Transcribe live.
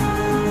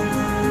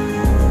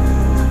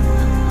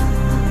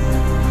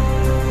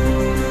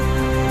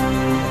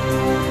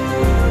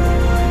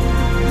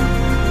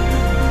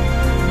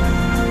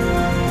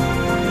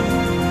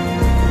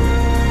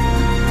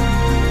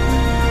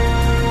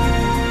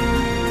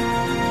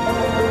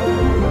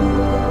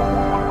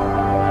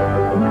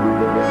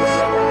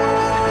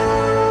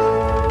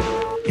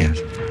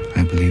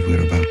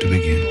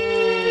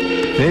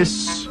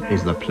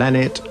is the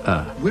planet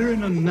Earth. We're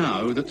in a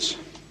now that's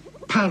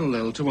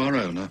parallel to our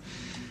own,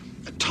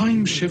 a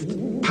time shift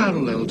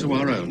parallel to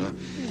our own,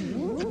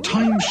 a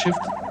time shift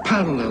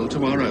parallel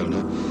to our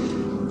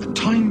own, a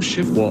time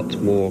shift... What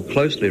more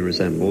closely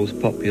resembles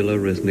popular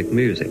rhythmic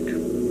music.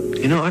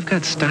 You know, I've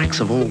got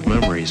stacks of old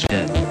memories.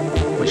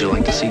 Would you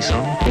like to see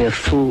some? A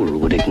fool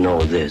would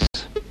ignore this.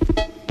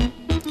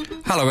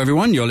 Hello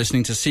everyone, you're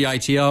listening to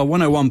CITR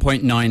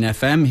 101.9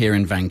 FM here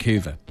in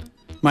Vancouver.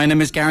 My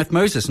name is Gareth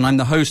Moses and I'm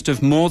the host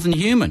of More Than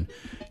Human,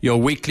 your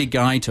weekly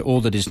guide to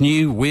all that is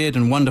new, weird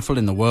and wonderful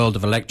in the world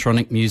of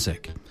electronic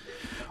music.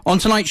 On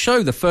tonight's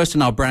show, the first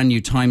in our brand new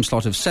time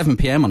slot of 7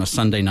 p.m. on a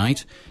Sunday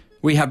night,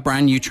 we have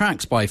brand new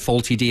tracks by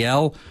Faulty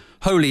DL,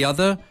 Holy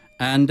Other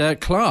and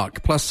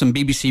Clark, plus some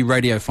BBC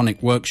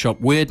Radiophonic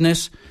Workshop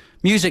weirdness,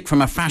 music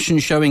from a fashion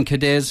show in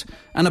Cadiz,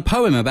 and a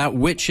poem about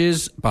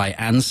witches by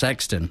Anne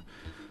Sexton.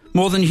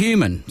 More Than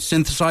Human,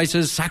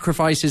 synthesizers,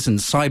 sacrifices and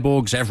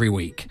cyborgs every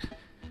week.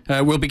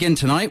 We'll begin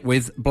tonight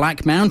with Black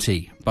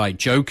Mountie by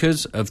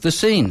Jokers of the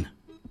Scene.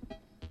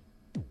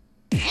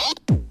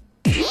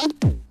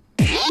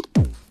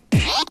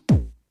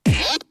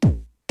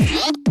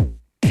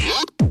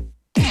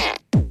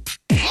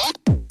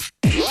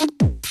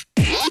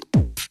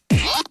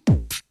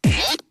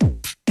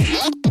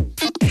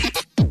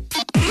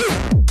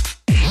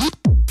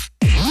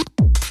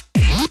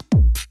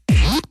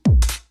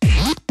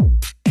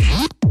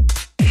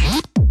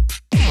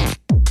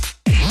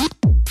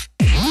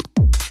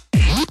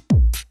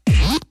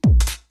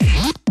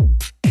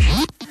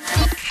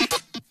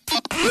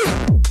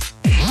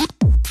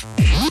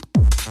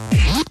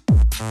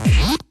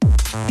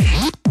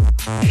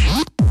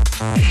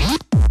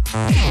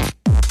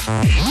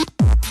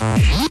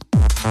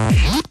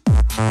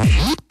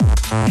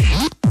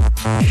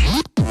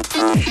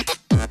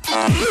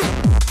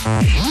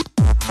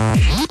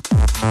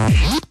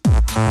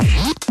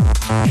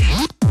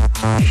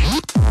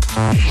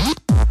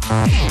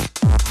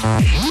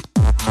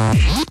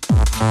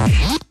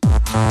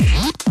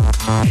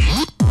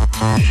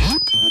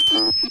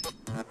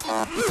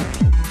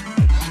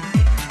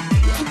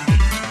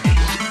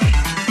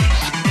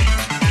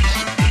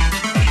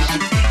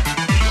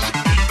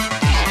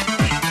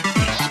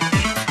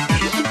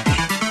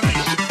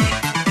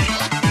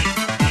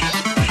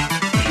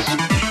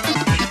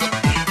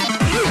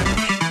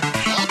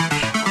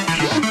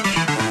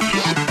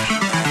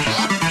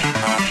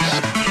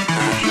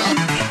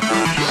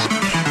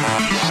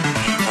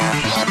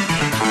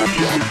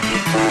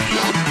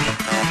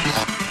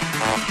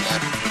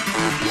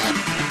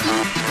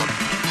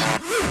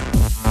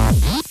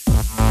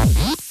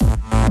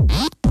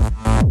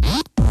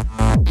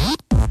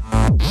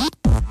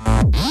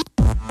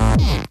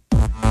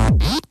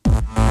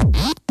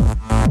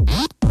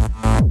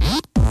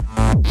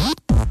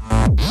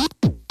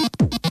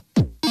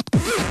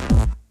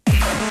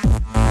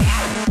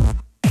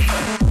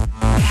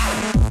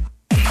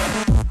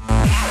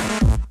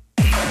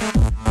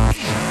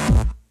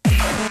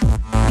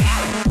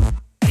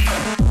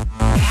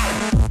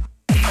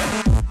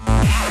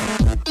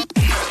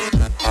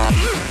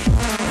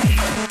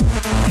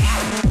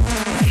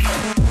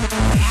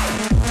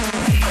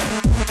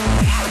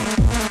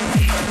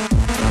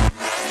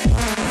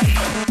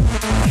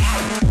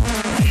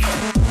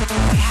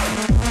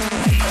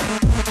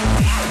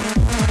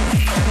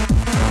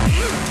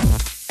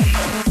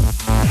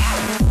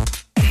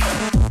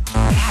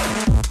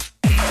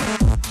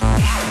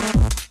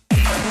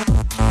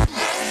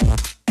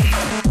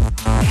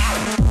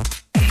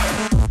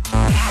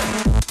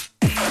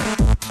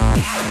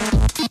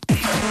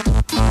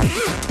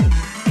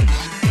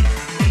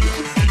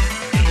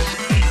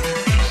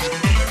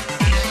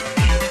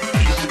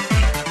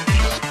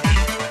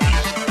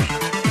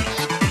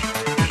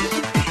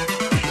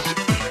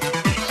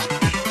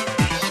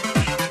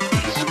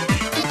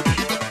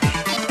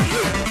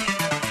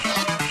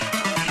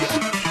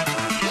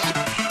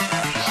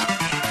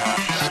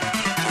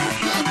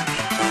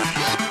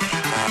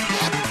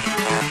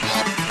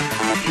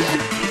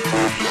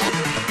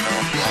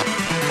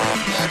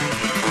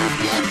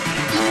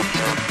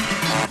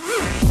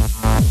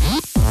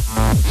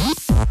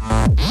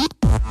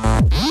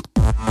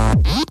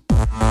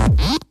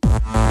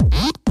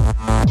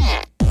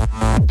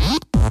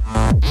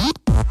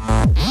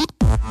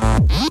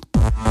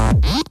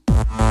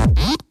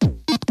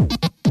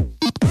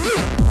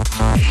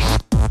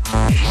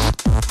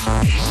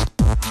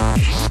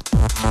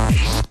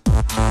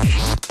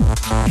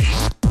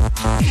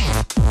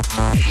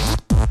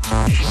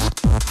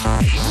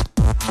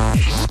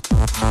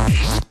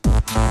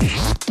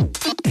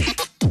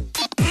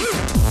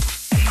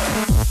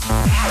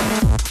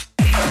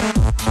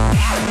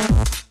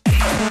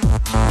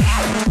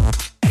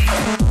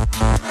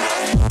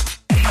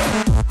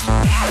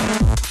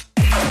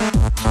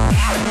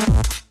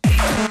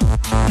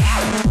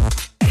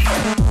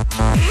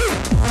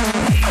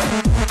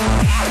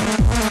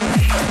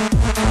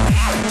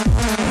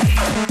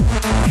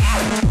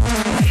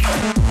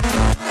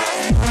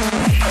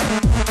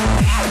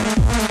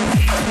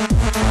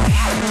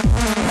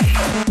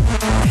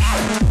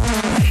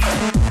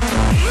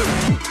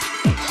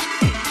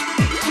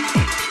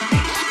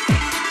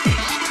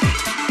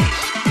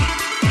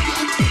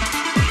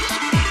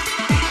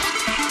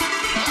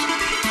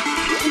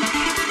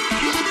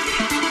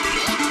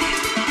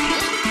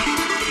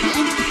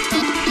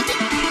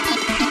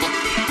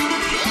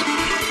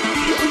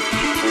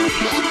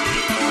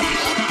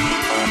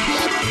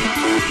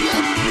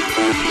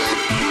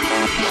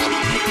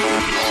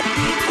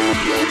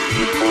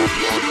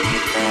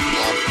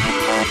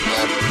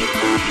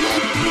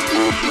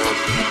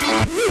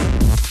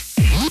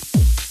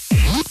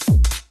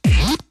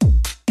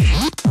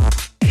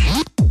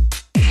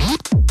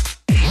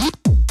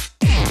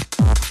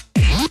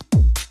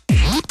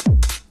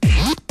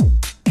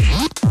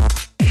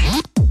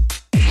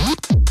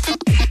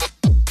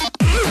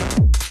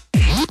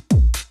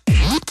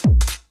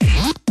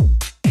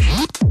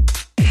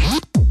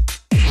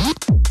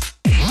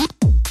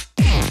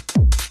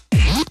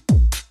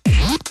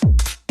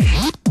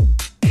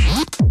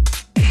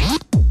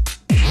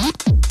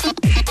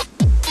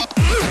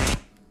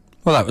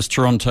 Well, that was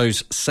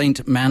Toronto's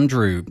Saint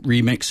Mandrew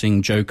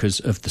remixing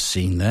Jokers of the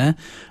Scene there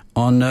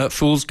on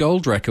Fool's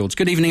Gold Records.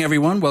 Good evening,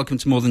 everyone. Welcome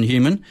to More Than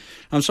Human.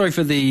 I'm sorry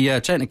for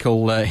the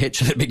technical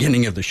hitch at the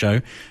beginning of the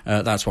show.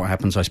 That's what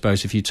happens, I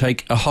suppose, if you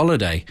take a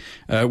holiday.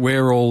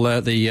 We're all,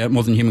 the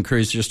More Than Human crew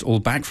is just all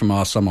back from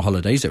our summer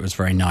holidays. It was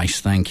very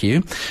nice, thank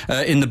you.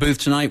 In the booth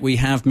tonight, we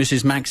have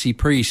Mrs. Maxie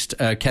Priest,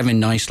 Kevin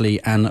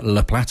Nicely, and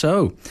Le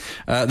Plateau.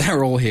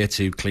 They're all here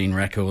to clean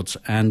records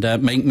and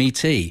make me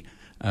tea.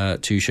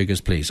 2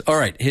 sugars, please. All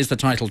right, here's the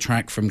title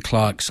track from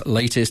Clark's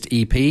latest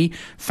EP,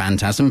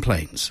 Phantasm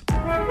Plains.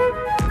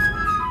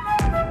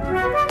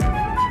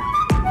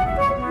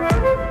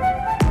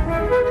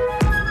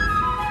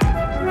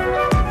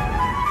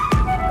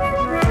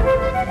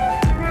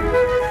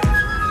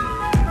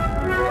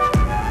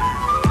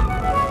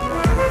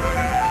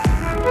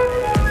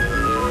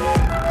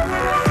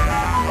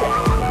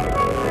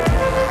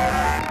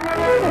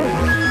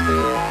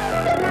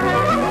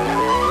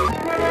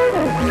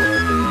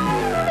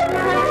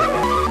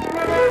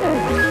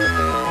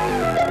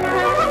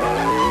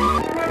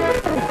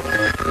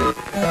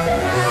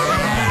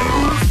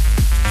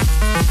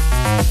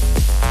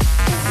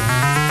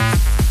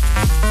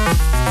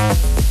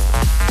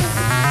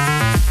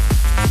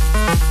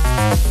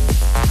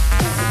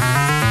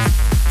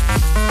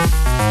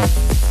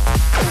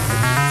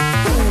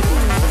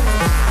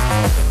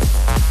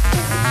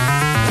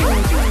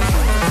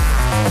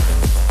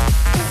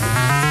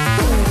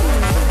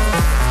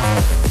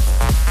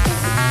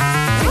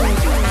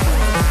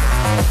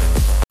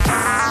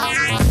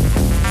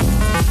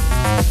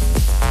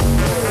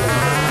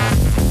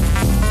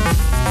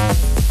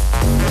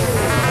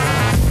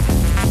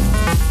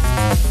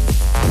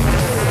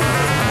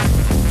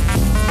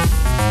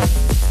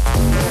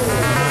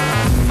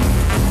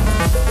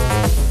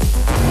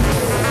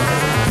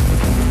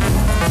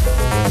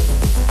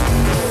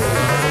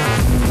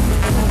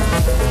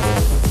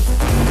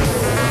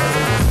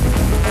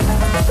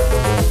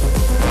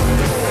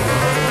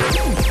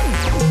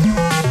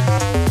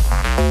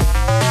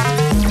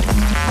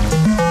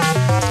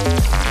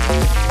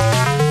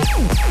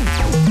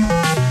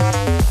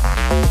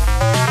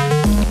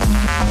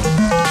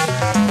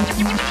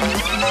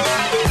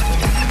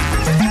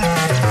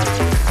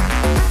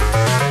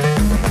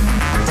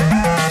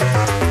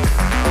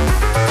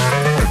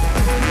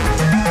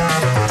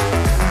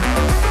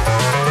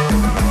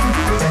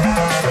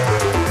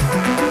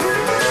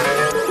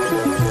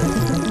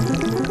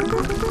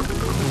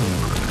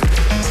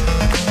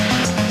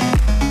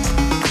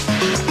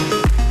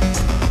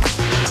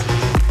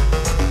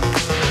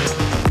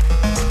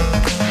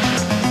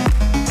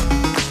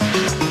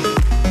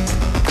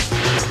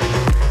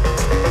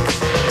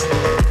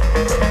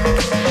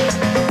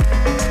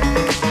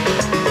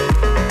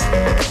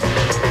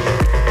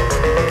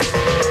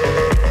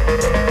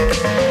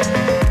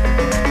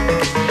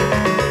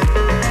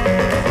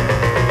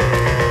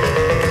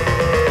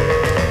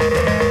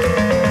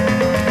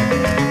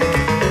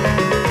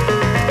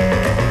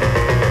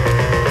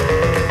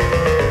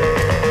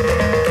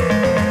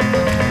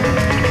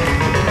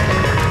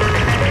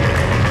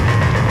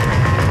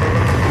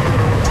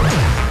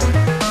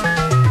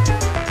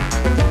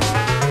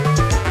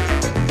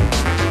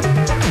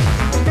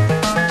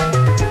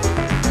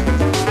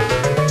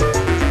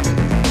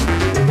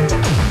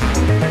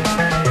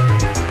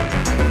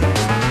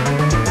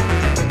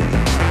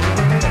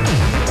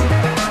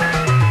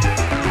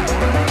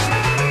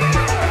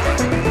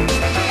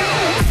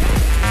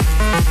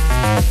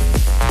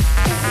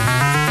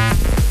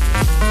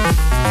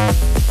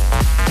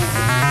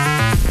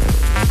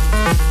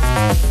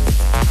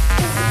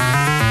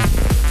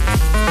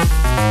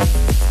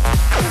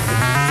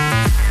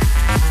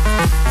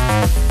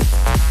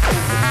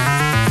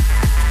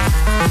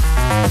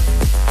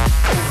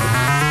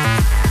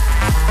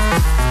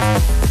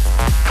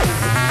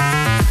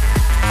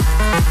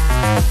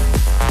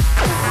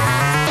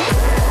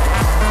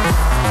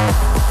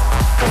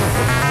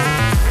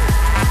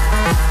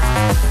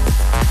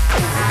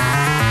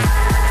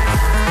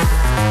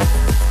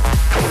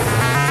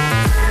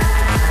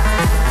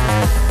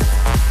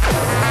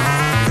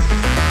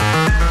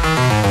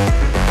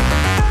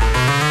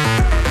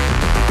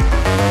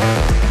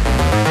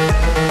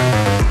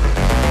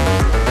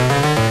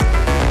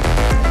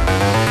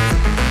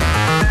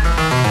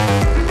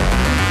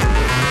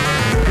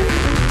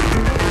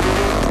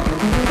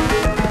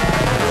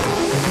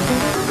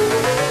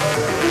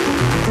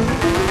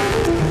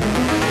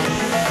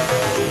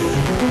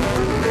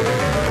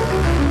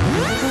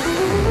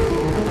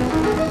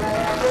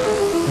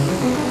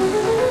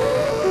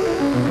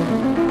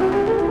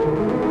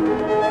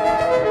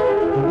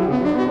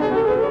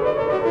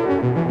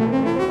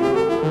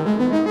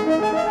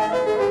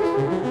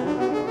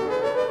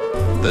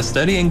 The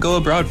Study and Go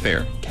Abroad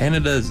Fair,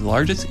 Canada's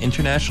largest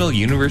international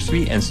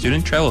university and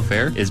student travel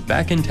fair, is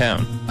back in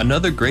town.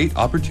 Another great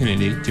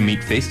opportunity to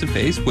meet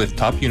face-to-face with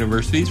top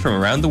universities from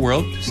around the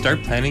world to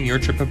start planning your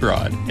trip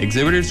abroad.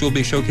 Exhibitors will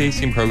be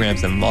showcasing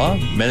programs in law,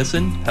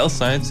 medicine, health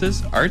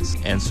sciences, arts,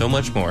 and so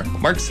much more.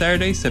 Mark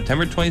Saturday,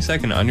 September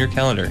 22nd on your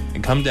calendar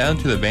and come down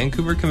to the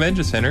Vancouver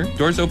Convention Centre.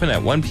 Doors open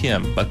at 1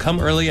 p.m., but come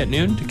early at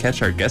noon to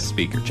catch our guest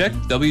speaker. Check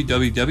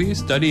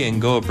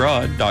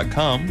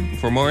www.studyandgoabroad.com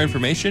for more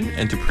information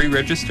and to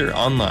pre-register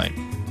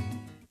online.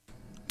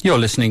 You're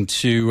listening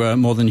to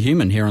More Than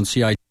Human here on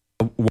CITR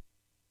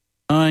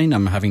 109.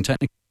 I'm having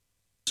technical...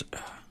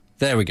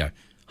 There we go.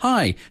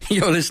 Hi,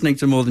 you're listening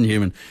to More Than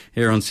Human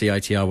here on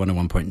CITR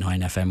 101.9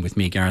 FM with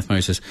me, Gareth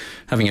Moses.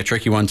 Having a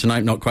tricky one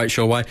tonight, not quite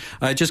sure why.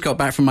 I just got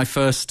back from my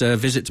first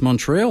visit to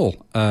Montreal,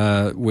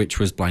 which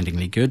was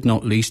blindingly good,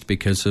 not least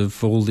because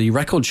of all the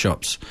record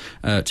shops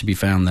to be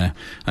found there.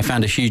 I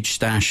found a huge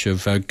stash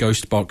of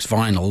Ghost Box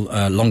vinyl.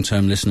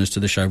 Long-term listeners to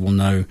the show will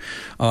know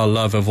our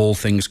love of all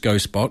things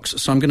Ghost Box,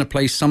 so I'm going to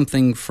play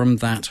something from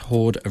that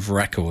hoard of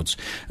records.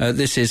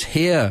 This is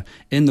Here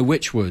in the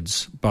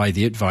Witchwoods by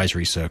the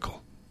Advisory Circle.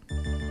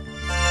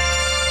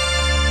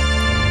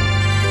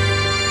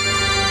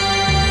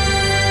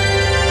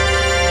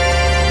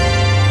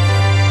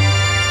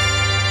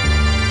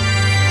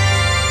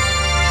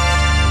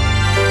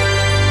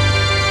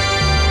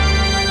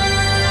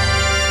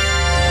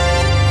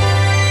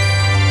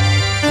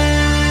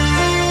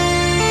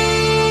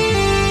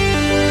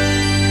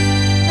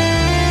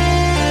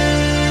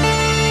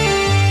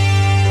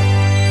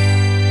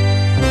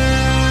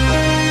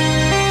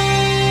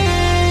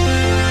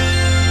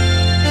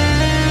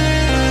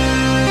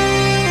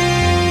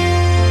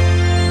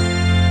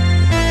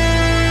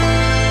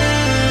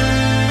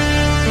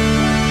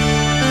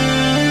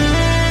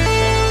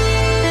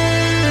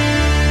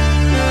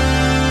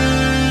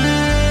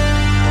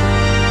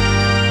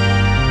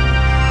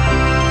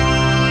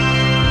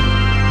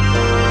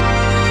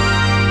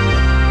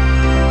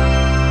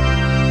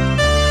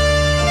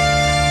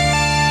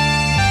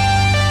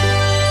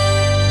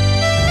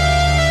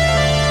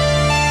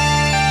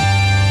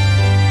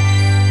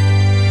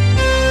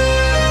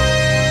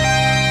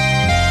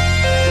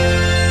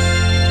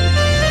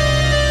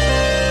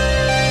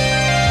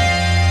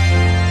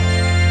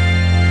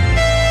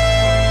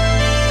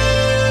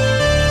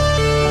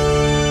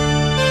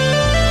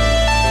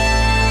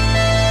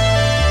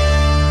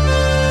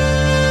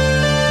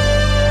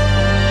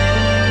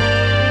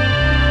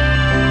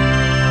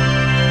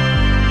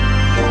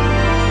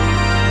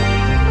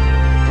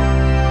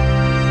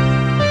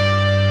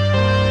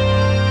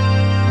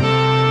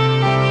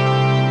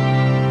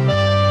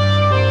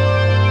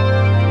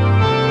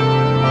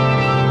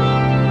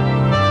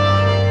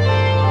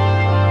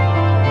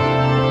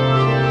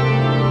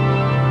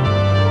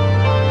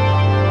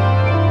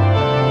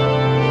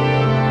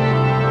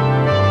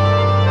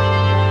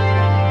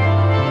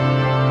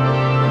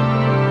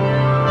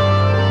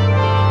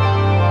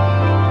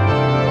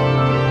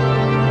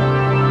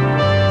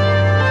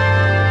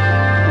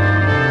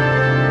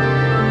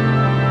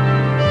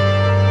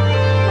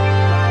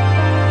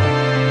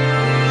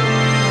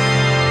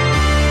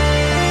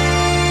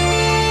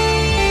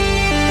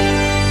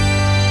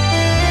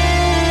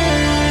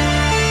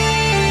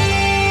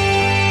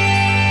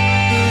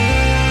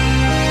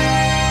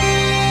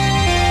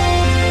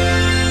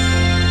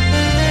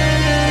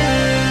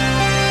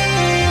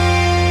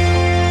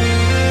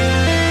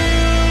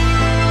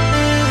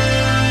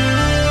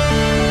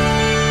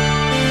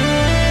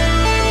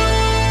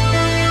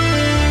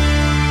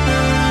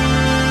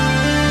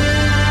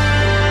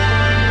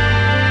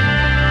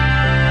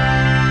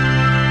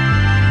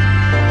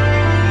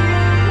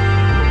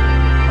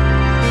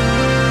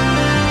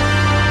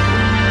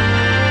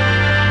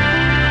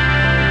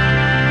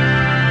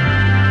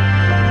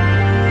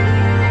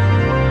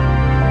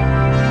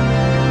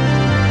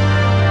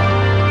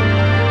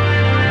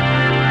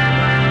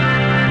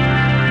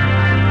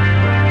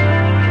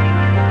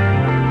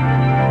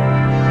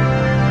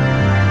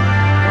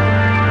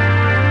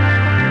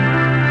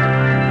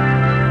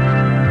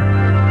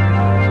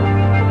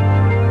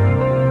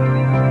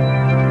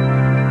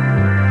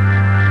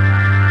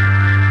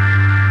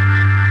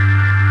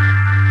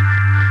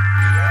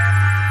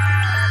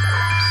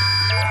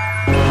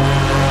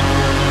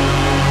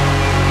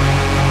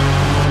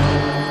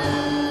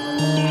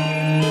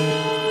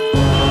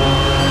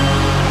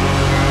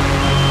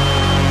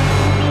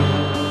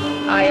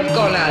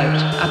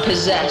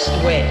 possessed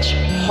witch,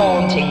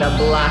 haunting the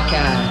black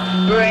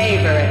eye,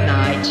 braver at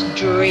night,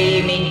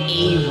 dreaming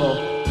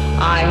evil.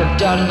 I have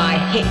done my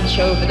hitch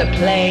over the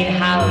plain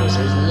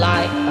houses,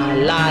 light by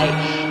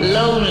light,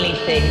 lonely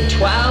thing,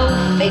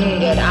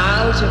 12-fingered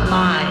out of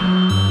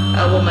mine.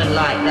 A woman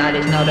like that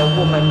is not a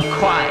woman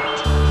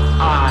quite.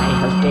 I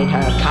have been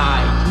her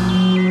kind.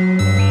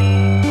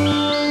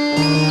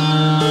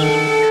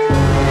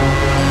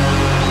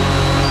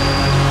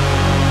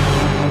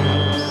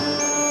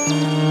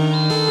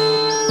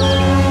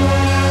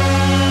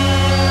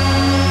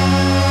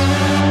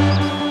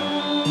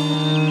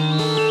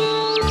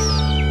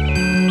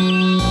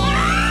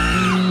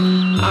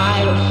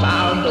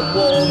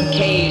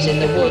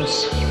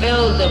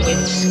 filled them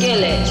with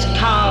skillets,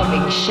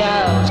 carving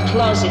shells,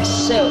 closets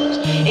silked,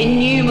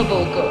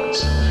 innumerable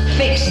goods.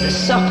 Fixed the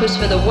suppers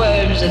for the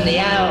worms and the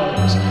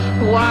elves,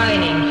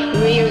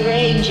 whining,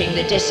 rearranging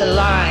the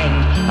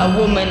disaligned. A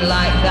woman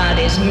like that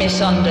is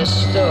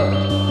misunderstood.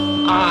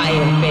 I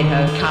have been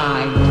her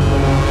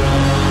kind.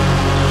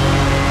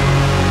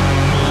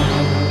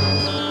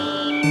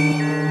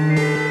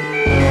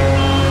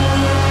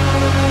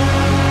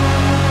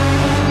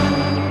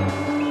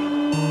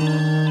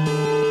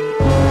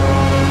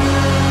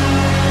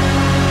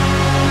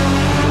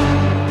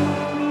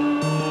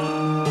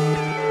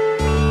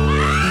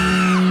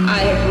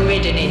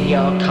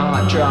 Your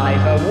cart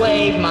driver,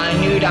 wave my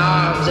nude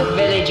arms at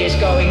villages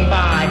going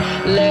by,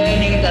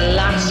 learning the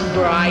last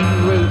bright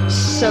routes.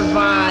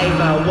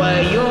 Survivor,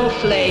 where your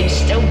flames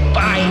still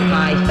bite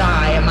my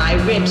thigh and my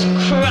ribs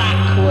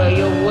crack where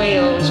your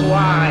wheels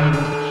wind.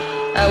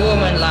 A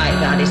woman like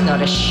that is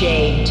not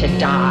ashamed to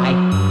die.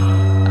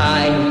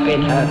 I have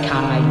been her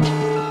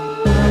kind.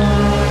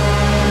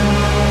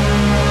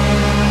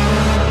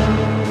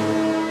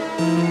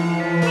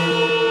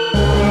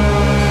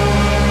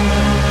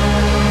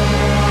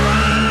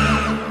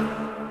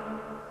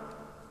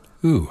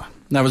 Ooh,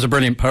 that was a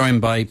brilliant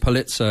poem by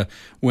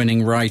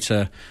Pulitzer-winning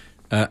writer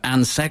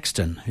Anne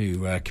Sexton,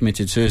 who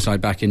committed suicide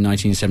back in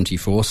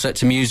 1974, set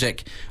to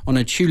music on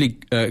a truly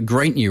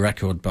great new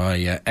record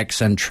by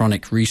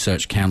Eccentronic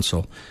Research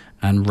Council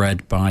and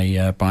read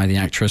by the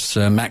actress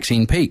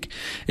Maxine Peake.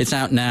 It's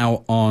out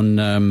now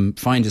on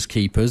Finders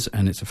Keepers,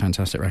 and it's a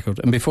fantastic record.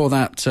 And before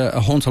that,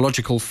 a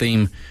hauntological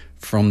theme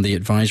from the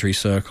Advisory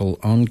Circle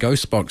on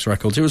Ghostbox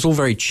Records. It was all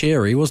very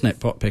cheery, wasn't it,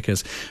 Pot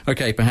Pickers?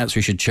 Okay, perhaps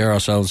we should cheer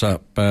ourselves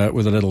up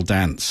with a little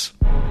dance.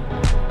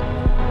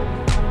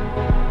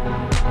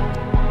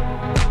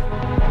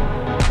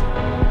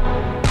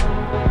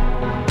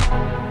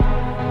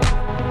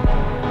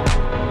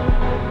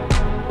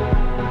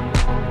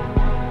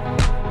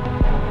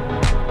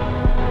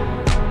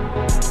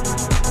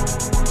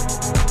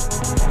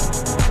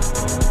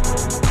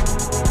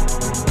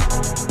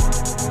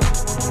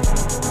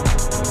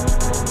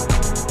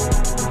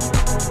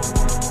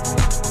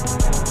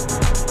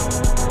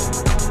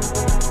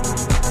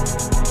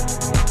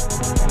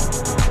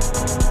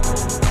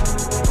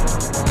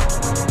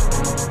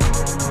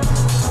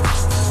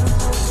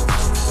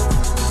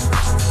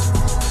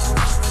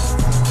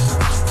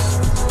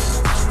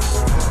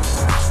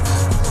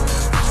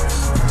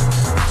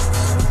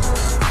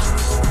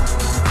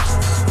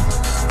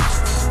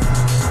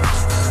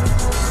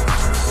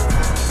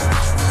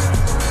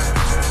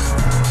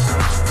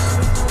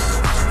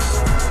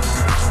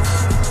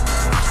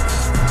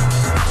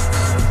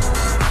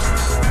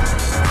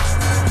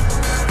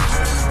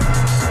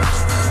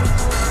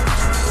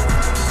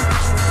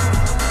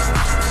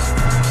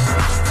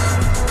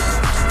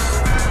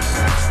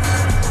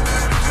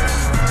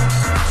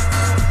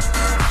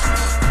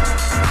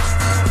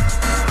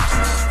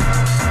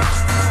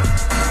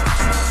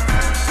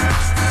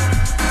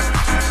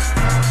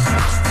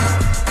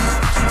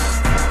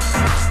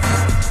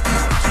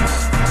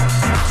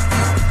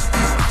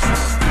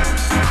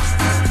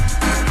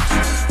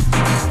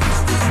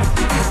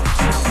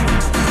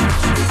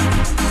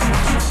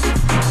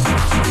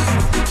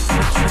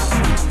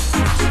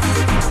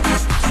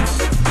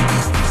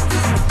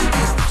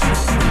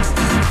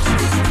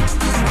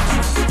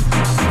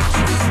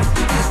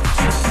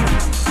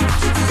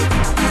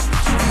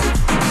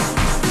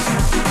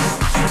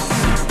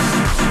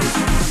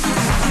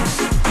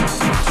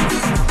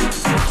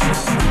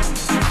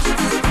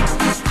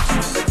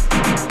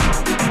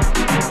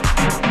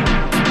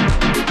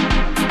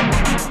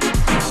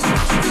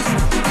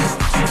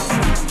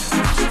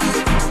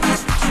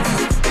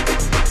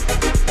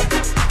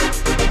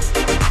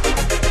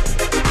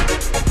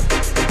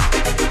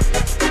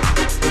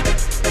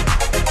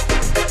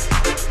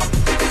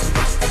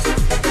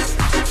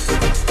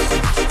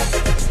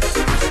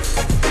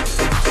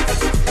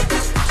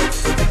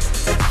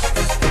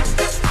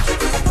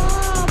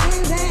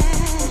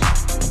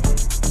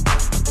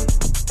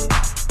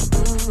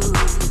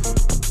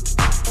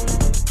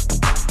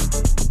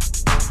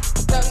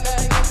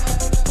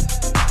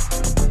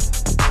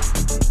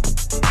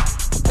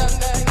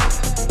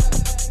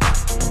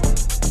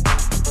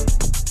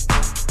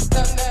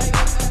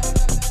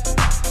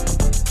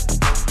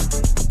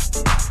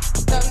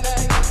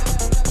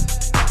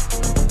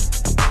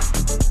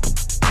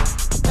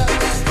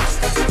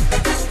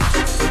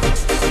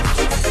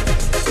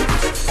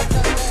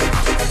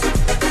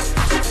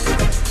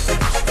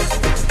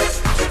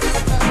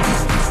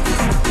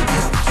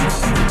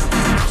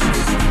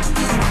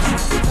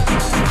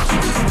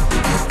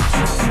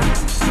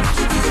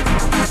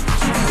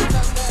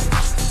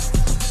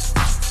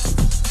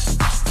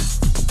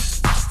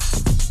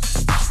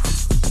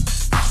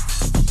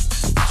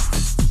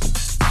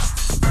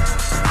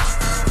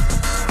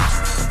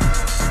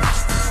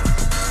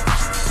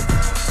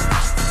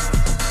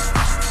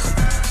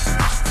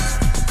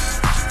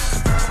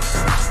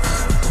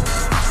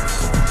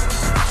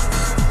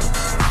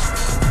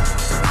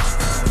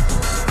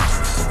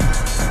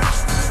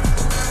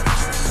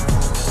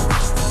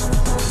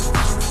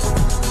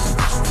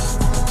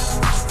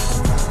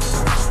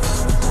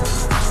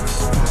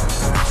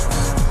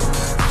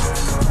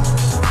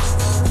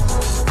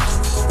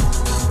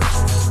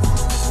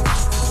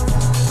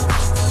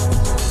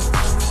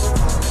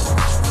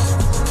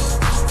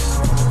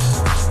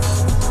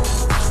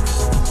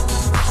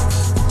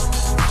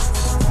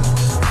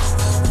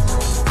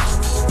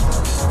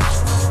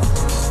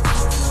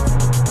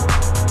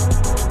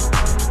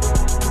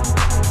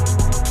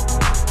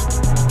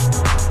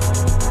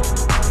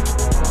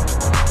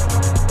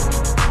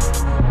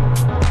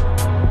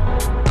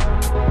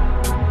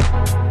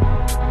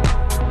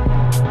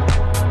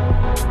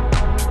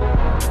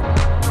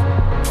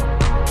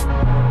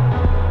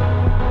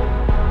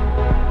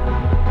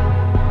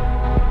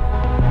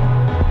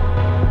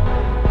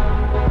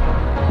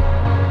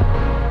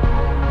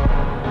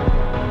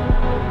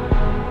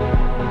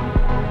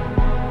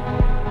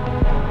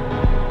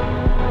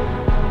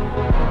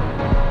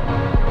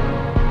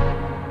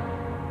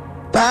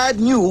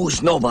 Bad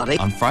news, nobody.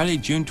 On Friday,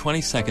 June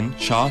 22nd,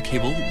 Shaw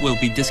Cable will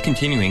be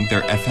discontinuing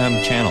their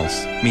FM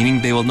channels,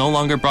 meaning they will no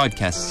longer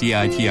broadcast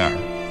CITR.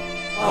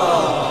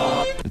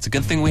 It's a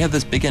good thing we have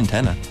this big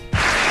antenna.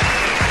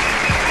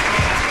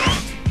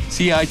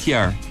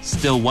 CITR,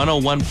 still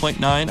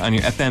 101.9 on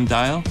your FM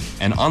dial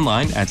and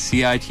online at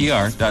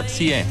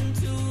citr.ca.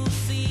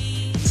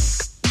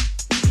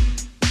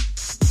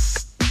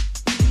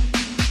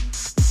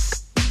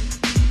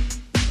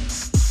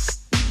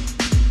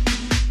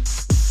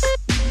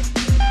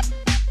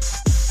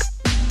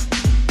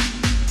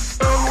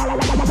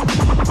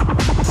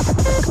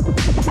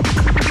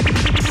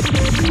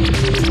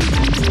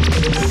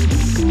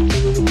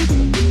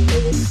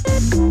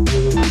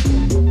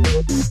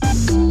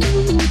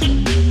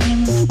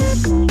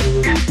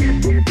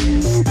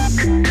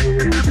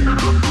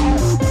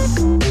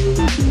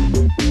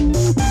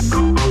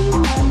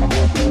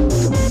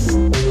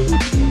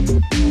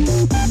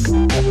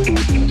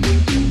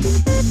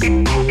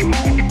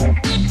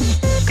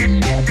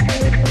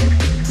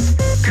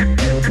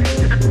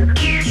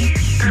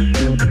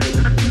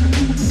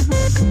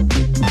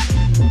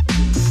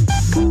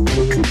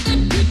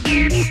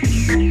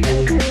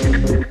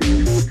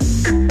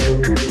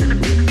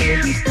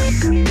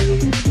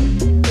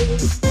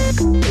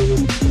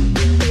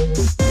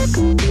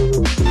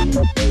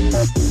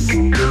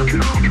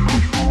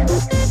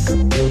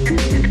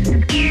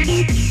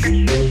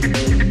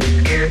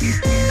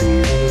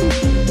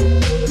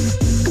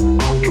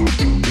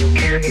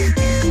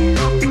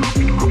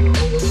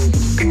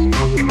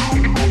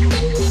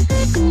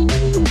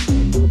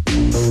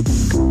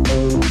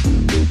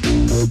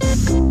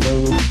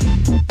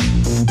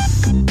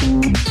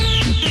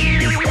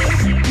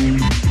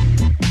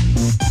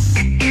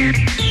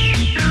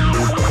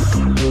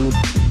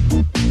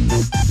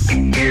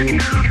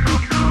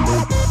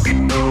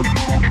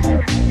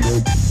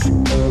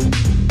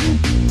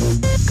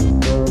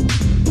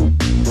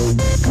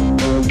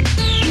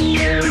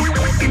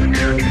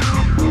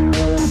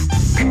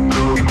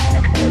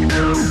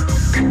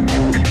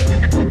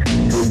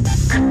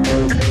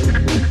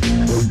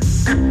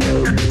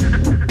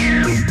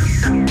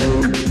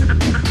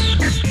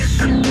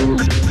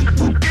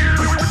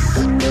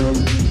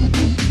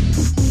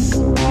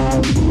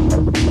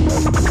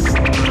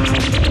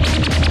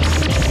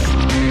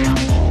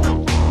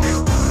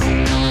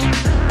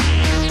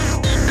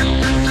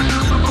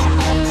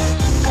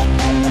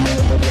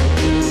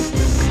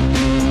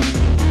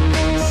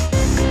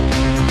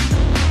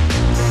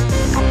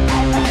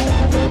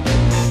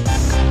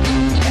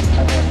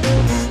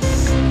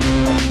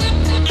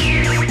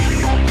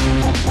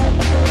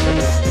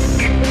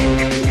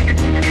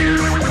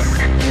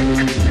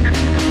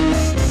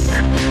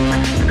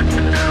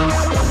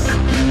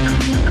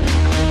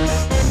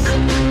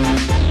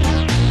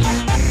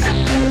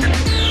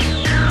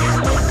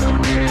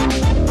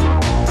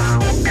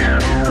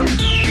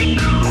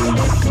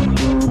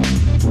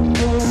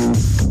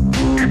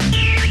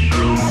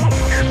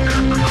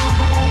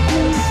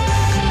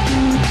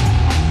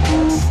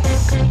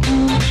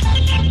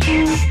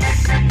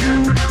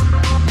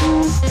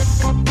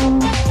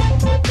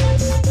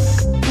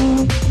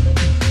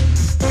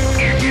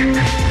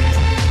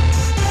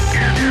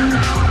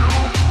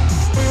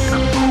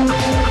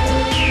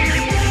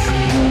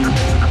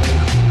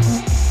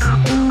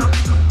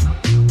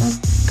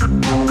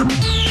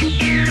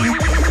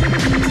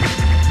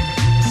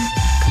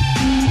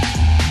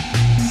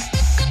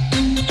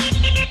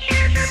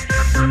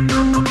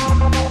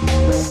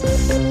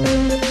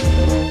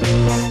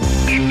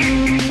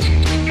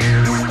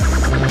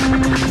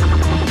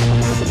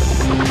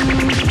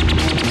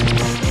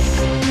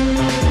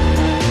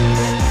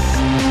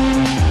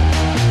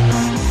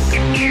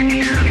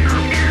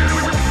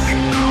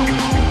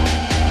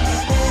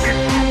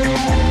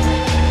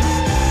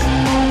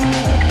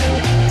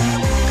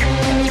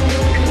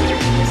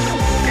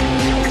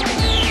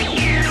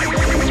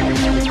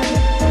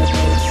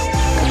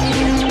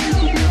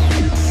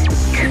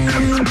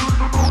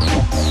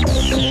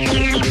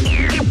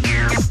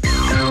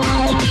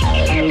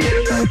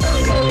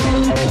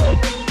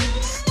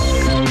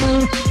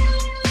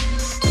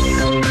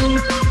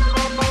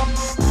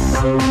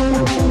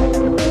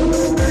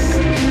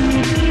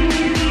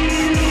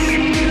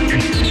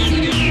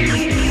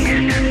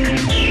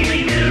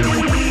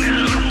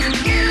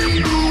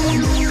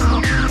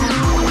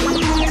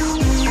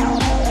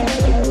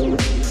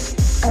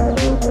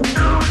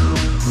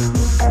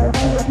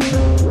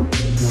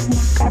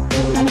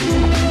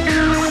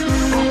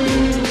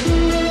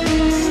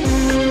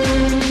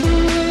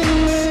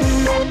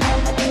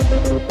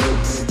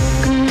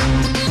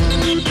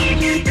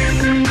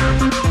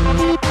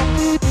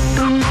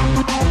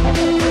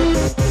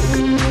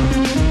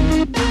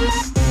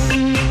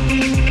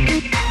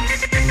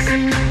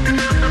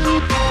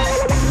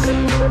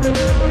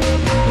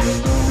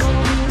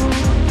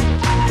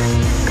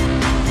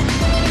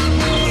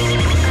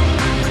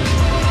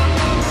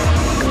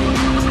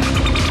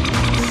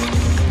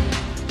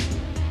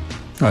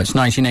 Right, it's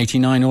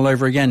 1989 all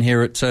over again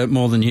here at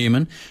More Than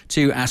Human.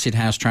 2 acid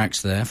house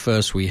tracks there.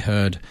 First we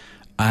heard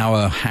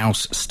Our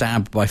House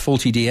Stabbed by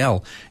Faulty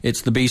DL.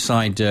 It's the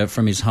B-side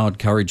from his Hard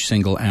Courage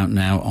single out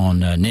now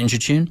on Ninja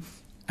Tune.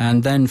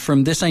 And then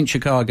from This Ain't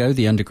Chicago,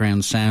 the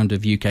underground sound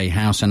of UK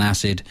house and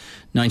acid,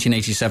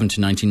 1987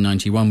 to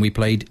 1991, we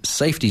played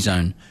Safety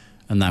Zone,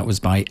 and that was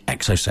by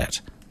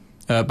Exocet.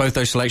 Both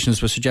those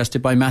selections were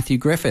suggested by Matthew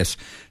Griffiths,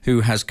 who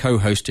has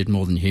co-hosted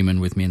More Than Human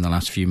with me in the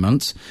last few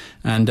months,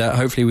 and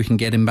hopefully we can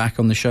get him back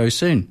on the show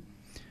soon.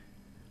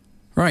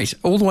 Right,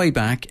 all the way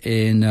back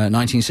in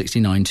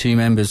 1969, 2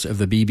 members of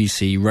the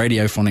BBC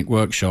Radiophonic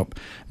Workshop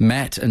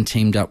met and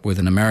teamed up with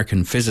an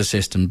American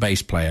physicist and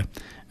bass player,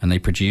 and they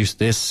produced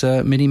this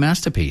mini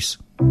masterpiece.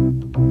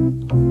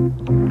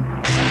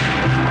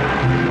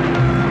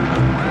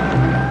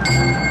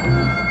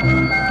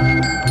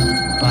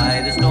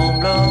 By the storm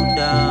blown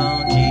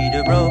down, she'd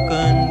a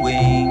broken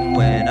wing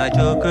when I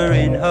took her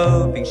in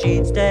hoping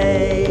she'd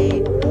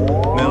stay.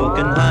 Milk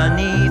and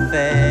honey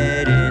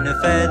fed in a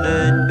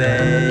feathered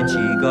bed,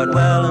 she got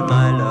well and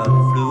my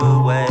love flew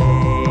away.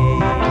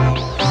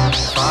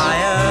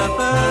 Firebird,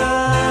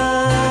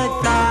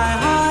 fly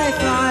high,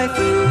 fly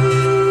free,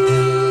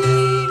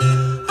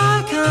 I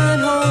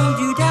can't hold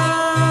you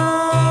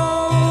down,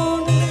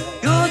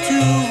 you're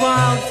too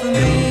wild for me.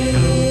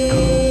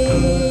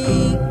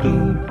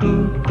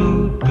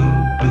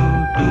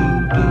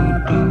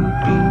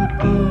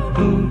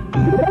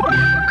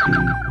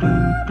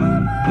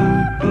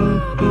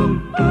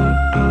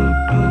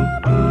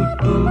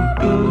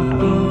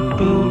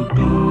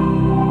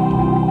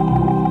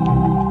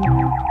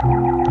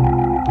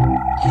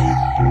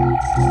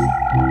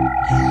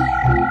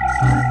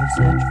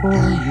 Search for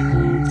you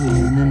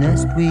in the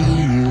nest we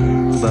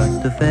knew,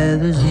 but the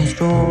feathers and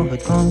straw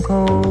had gone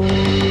cold.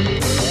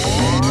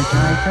 Then at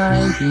night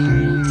I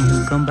dream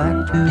you come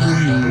back to me,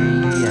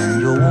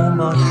 and your warm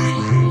body's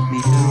with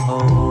me to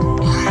hold.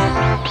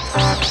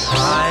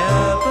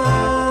 Firebird,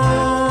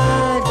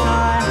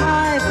 fly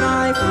high,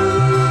 fly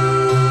free,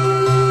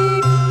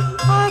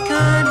 I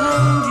can't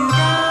hold you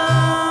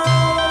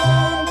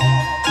down,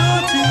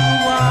 you're too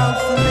wild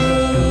for me.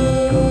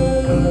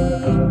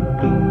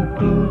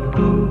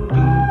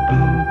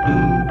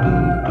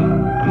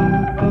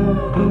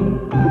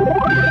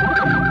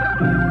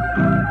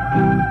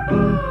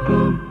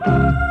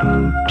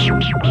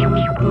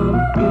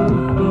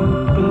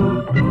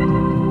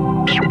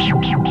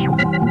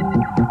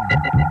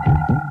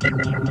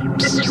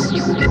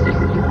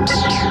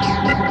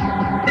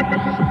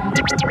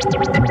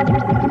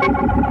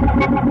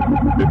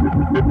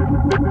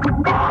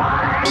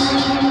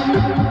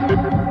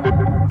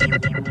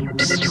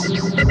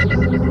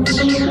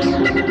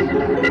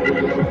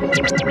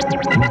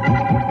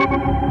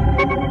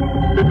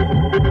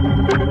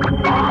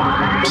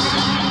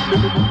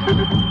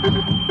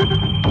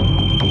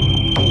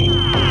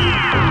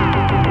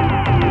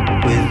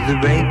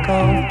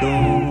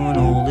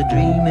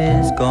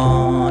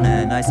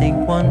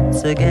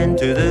 Once again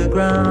to the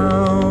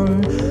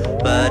ground,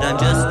 but I'm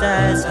just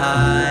as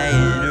high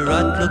in a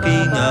rut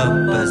looking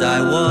up as I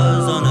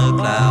was on a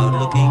cloud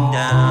looking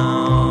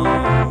down.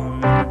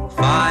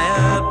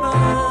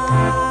 Firebird,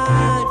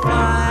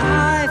 fly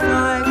high,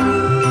 fly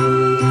free,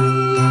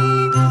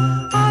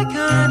 I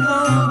can't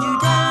hold you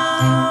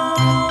down,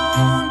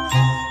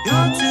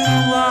 you're too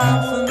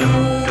wild for me.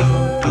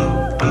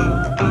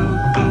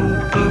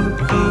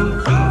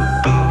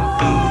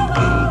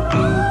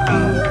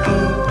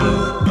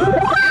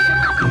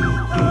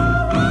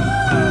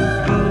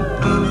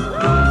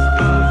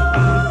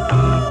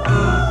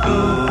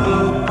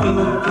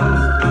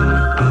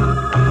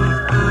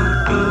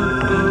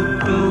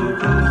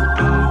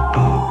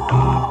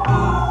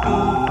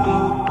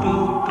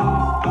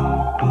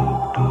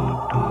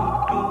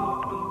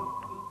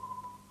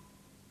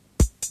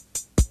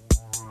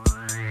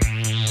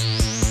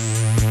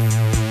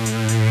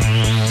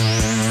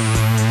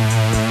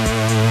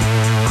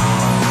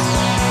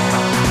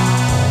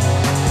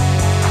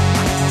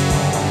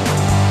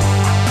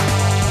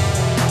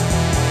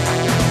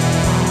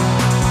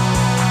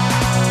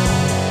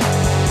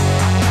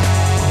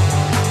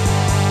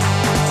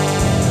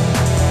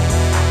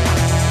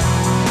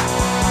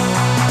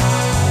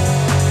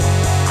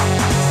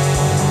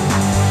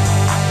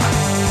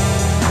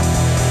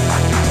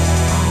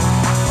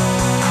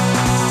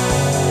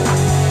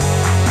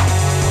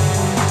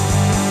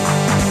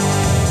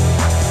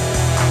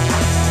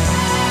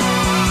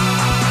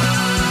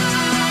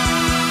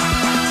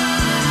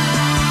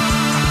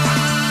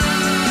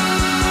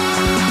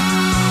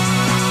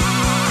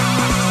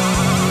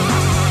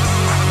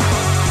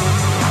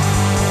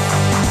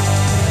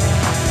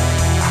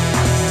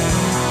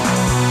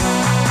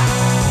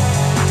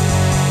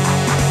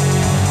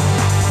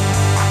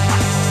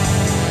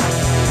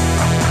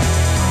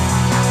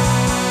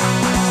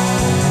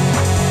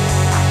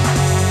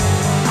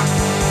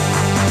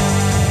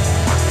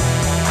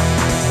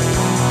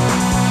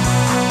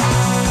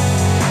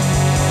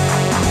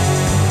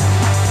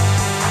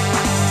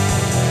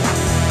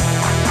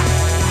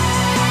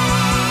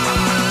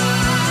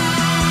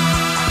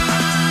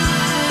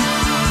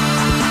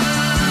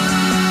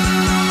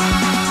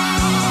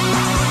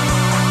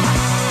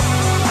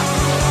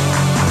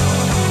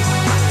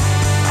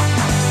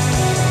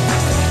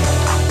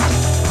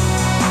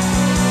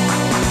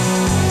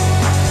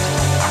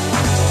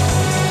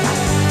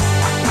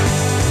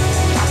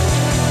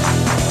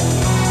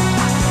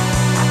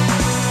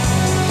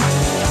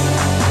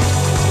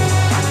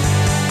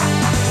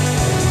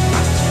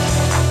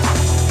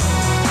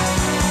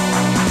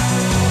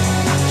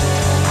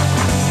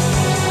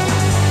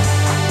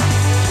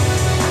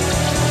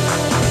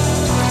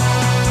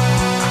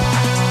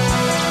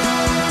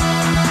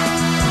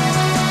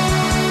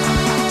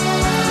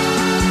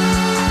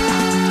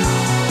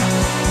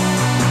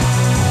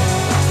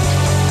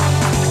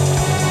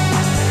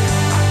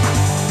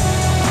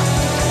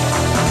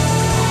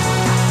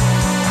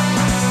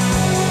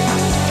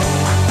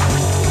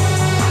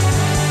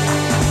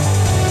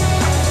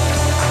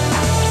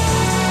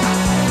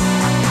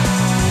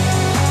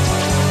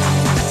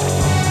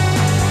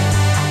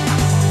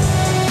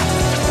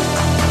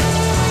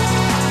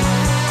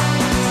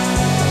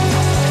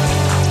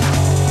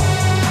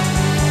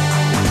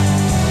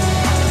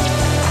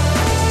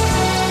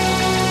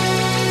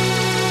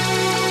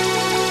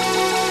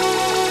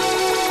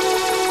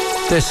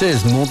 This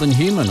is More Than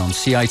Human on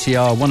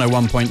CITR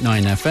 101.9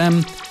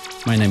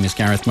 FM. My name is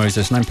Gareth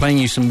Moses, and I'm playing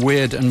you some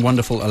weird and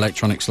wonderful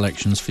electronic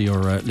selections for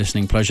your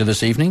listening pleasure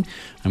this evening.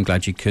 I'm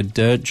glad you could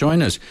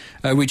join us.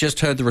 We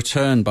just heard the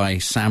return by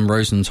Sam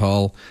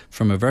Rosenthal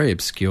from a very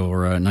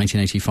obscure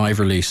 1985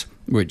 release,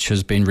 which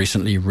has been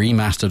recently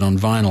remastered on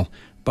vinyl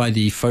by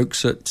the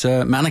folks at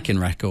Mannequin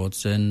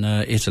Records in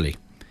Italy.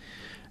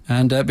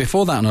 And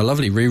before that, on a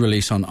lovely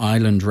re-release on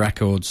Island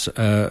Records,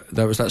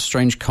 there was that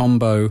strange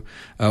combo,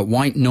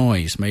 White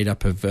Noise, made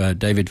up of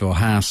David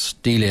Vorhaus,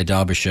 Delia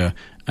Derbyshire,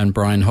 and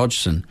Brian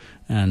Hodgson.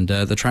 And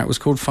the track was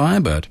called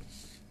Firebird.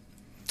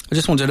 I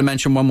just wanted to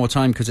mention one more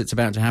time, because it's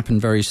about to happen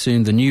very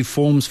soon, the New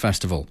Forms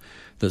Festival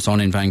that's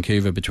on in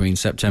Vancouver between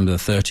September the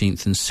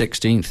 13th and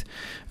 16th.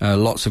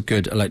 Lots of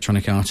good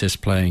electronic artists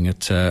playing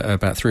at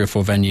about 3 or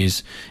 4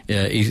 venues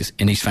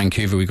in East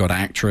Vancouver. We've got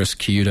Actress,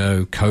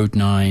 Kudo, Code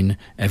 9,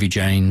 Evie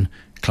Jane,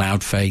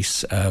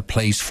 Cloudface,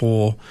 Plays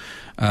 4.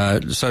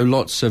 So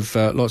lots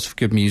of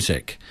good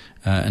music.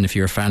 And if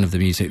you're a fan of the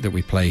music that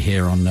we play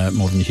here on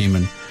More Than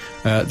Human,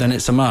 then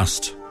it's a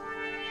must.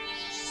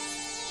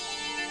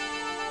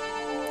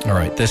 All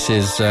right, this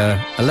is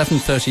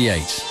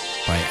 1138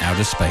 by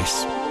Outer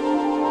Space.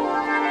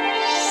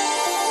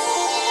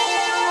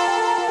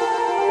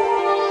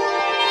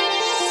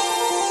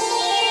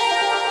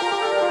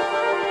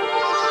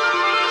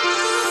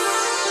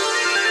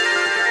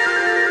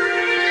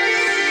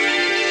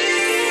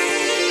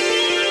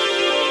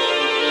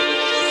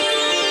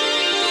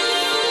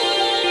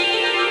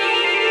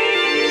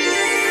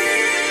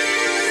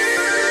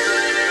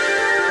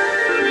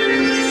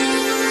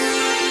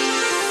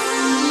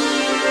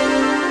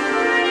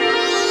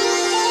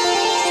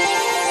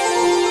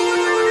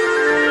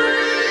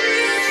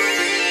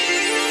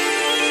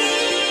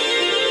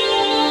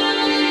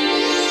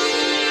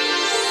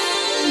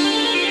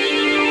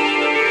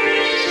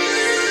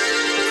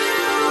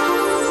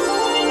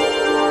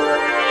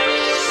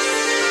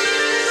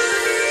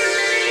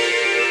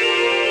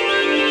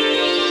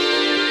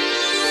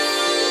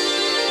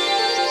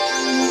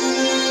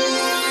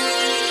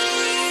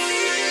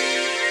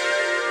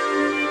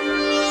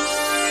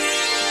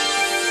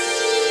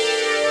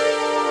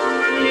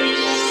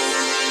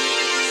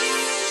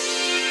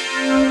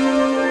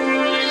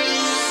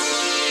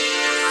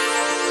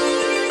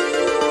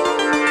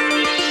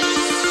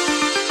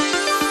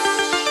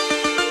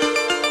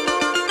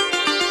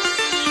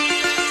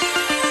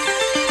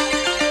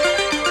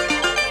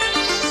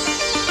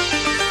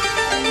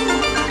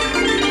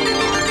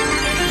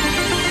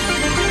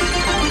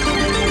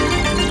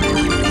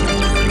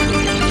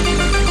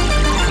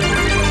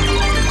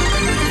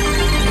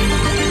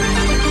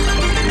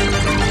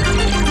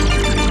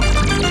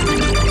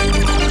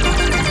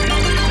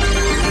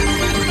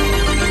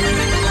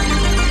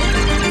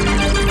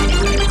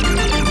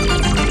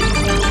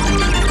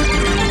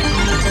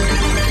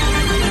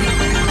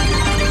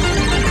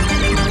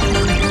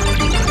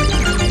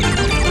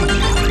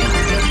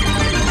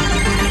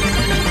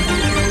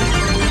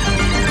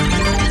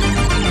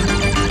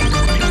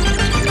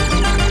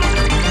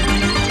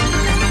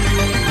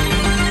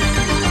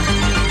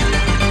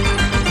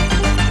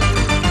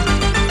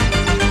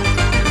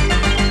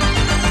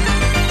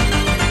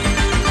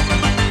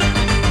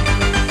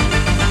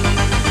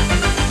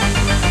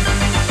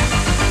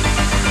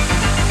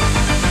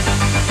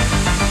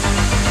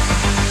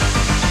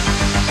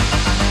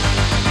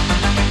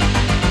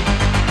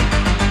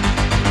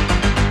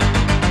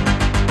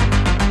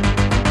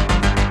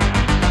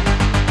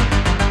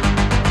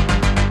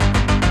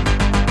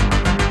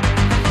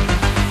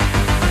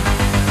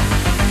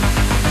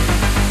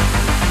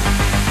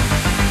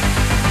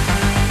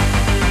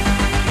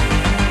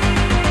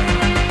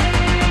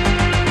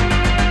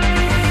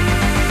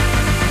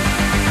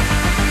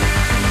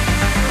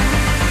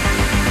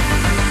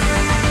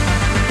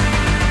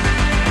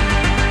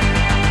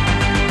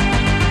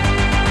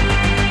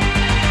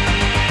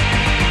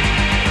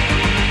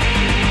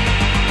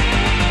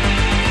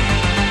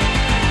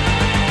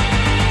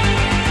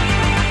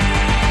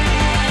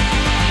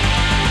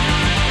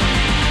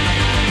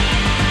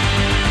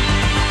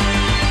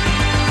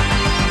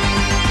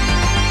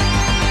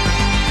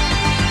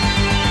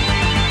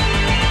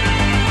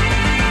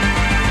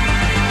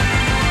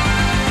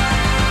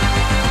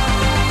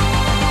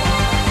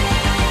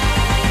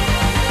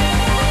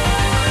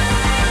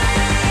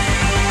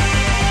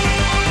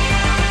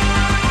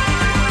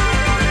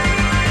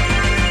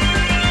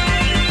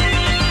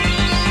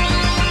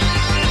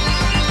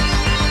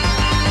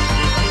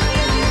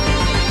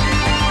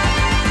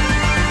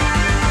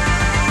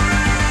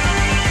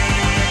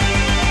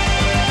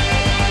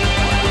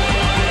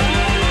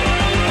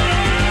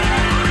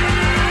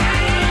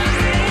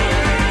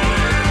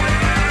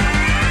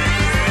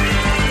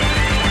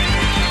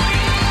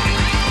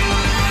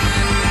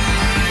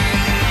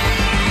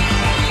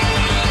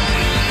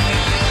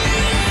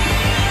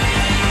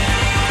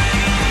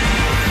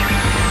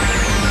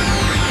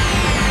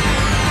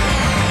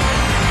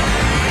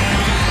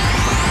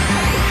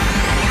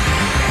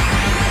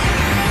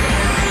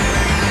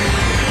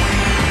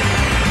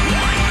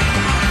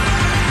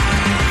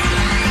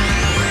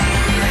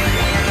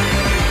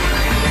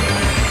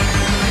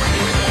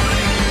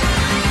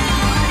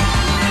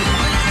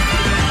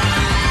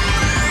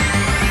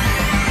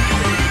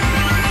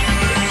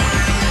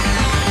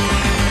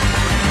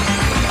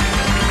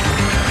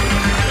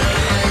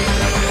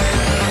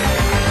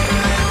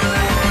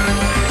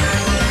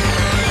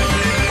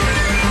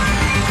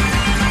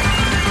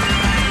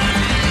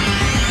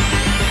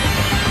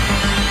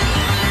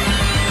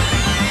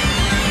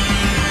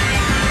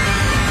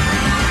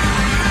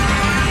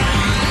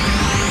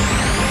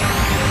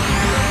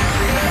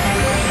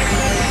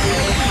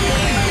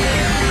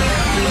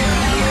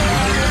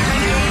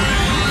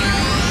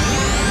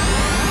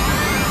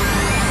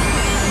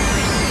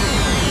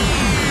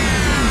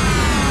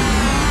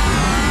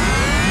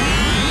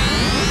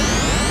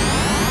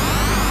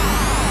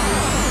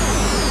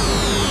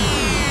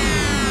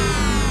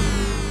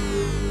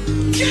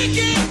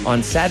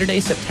 On Saturday,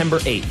 September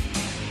 8th,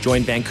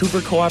 join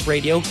Vancouver Co-op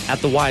Radio at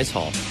the Wise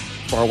Hall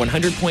for our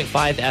 100.5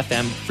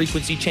 FM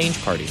frequency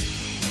change party.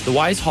 The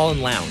Wise Hall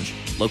and Lounge,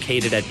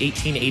 located at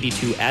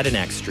 1882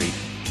 Adirondack Street,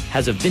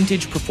 has a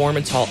vintage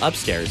performance hall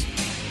upstairs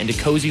and a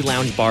cozy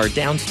lounge bar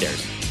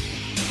downstairs.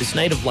 This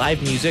night of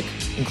live music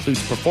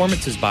includes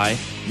performances by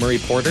Murray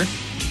Porter,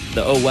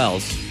 the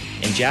O'Wells,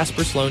 and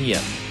Jasper Sloan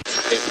Yip.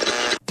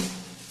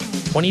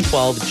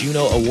 2012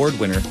 Juno Award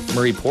winner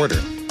Murray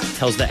Porter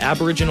tells the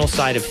Aboriginal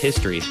side of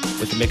history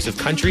with a mix of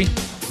country,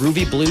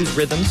 groovy blues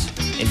rhythms,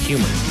 and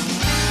humor.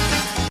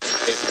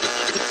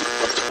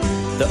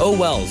 The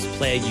O'Wells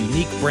play a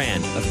unique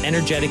brand of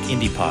energetic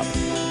indie pop.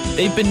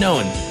 They've been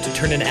known to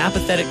turn an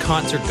apathetic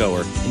concert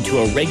goer into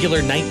a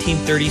regular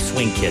 1930s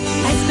swing kid.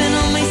 I spend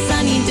all my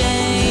sunny days.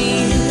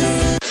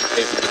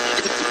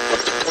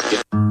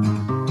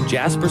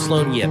 Jasper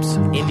Sloan Yip's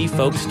indie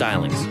folk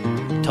stylings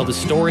tell the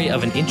story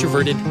of an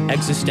introverted,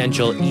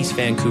 existential East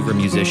Vancouver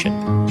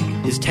musician.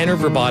 His tenor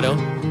vibrato,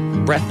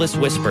 breathless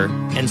whisper,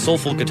 and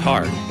soulful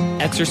guitar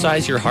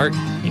exercise your heart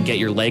and get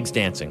your legs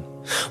dancing.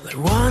 I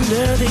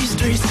wander these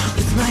streets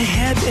with my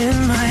head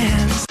in my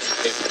hands.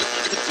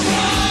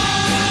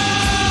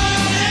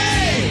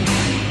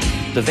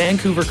 The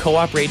Vancouver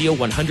Co-op Radio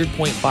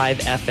 100.5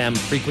 FM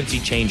frequency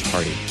change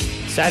party,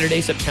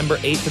 Saturday, September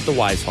 8th at the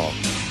Wise Hall.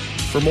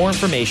 For more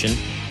information,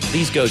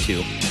 please go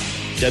to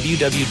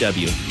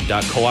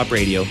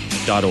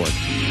www.coopradio.org.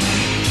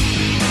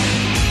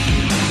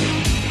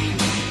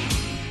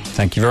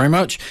 Thank you very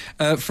much.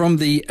 From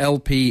the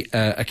LP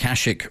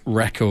Akashic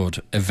Record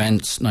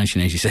Events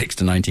 1986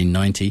 to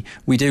 1990,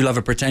 we do love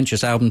a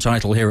pretentious album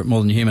title here at More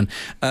Than Human.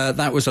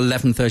 That was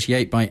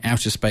 1138 by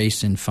Outer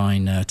Space in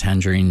fine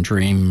Tangerine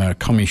Dream,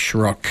 Comish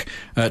rock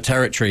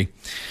territory.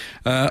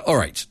 All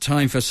right,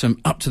 time for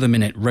some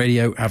up-to-the-minute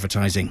radio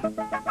advertising.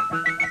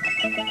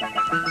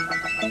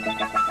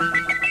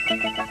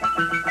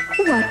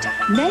 What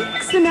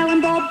makes a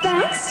melon ball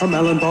bounce? A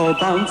melon ball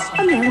bounce.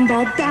 A melon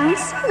ball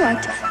bounce.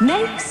 What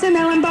makes a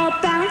melon ball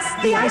bounce?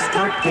 The ice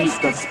tart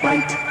taste of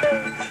Sprite.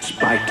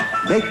 Sprite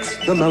makes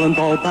the melon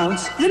ball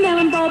bounce. The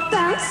melon ball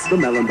bounce. The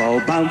melon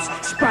ball bounce.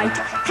 Sprite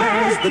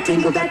has the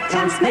tingle that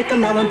counts. Make a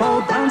melon ball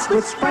bounce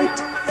with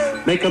Sprite.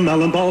 Make a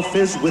melon ball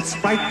fizz with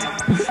Sprite.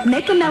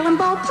 Make a melon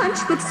ball punch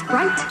with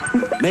Sprite.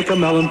 Make a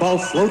melon ball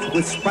float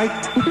with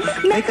Sprite.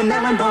 Make a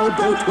melon ball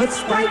boat with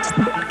Sprite.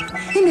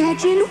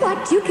 Imagine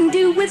what you can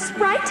do with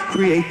Sprite.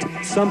 Create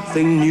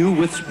something new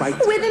with Sprite.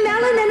 With a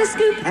melon and a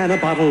scoop and a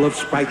bottle of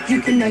Sprite, you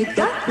can make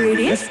the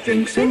prettiest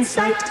drinks in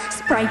sight.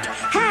 Sprite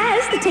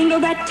has the tingle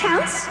that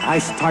counts.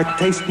 Ice tart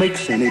taste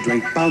makes any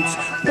drink bounce.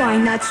 Why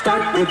not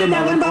start with a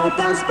melon ball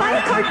bounce? Buy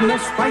a carton of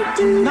Sprite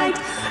tonight.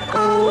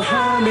 Oh,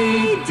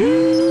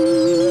 honey-do.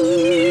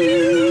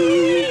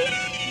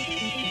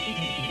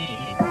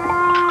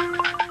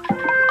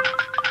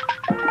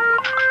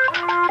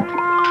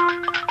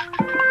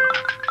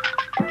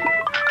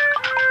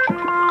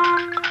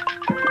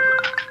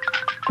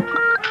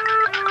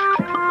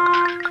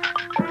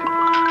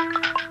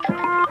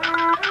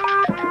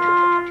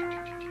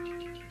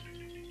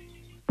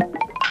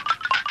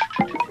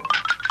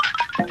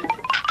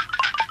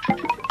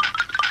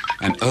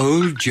 An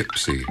old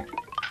gypsy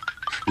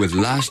with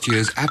last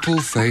year's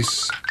apple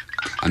face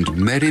and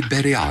merry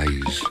berry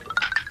eyes.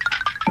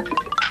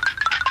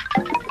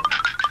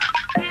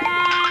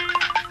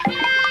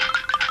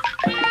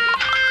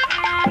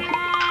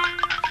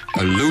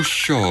 A loose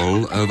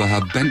shawl over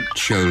her bent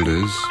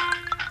shoulders,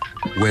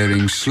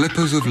 wearing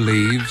slippers of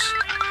leaves,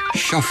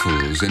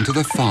 shuffles into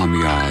the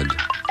farmyard.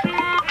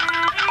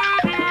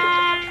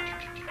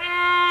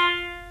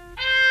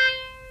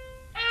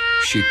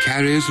 She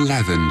carries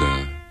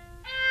lavender,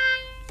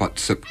 but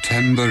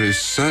September is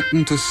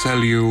certain to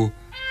sell you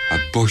a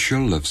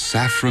bushel of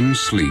saffron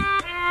sleep.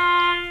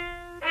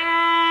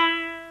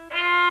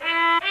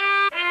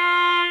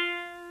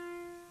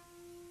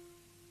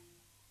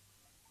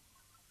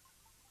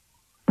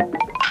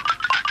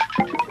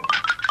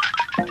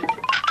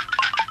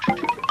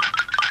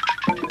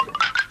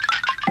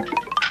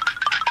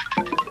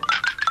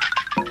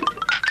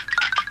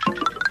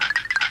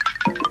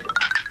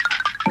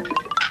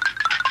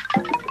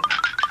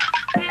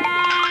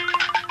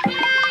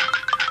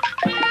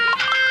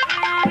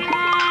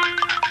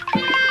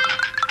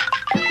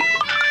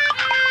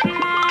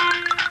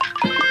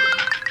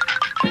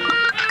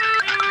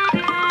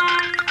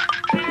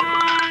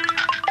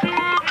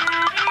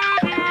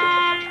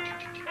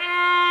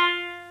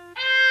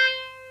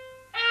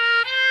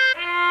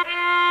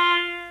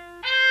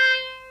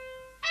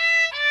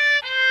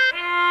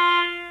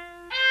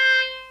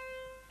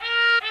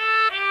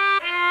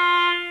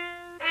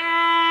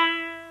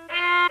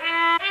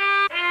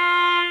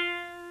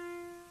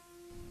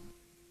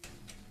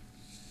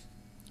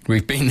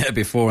 We've been there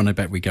before, and I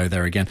bet we go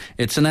there again.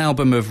 It's an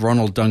album of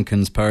Ronald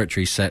Duncan's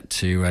poetry set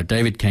to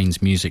David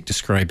Kane's music,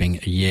 describing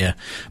a year,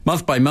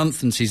 month by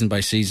month and season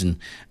by season.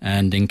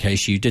 And in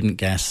case you didn't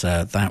guess,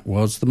 that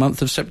was the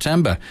month of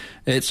September.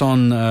 It's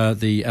on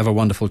the ever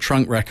wonderful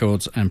Trunk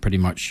Records, and pretty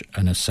much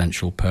an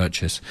essential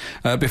purchase.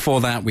 Before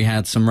that, we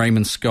had some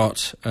Raymond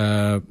Scott with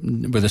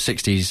a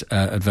 60s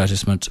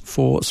advertisement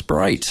for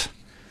Sprite.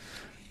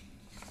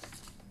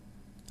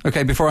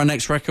 Okay, before our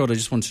next record, I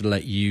just wanted to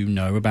let you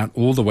know about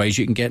all the ways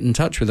you can get in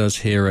touch with us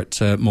here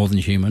at More Than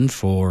Human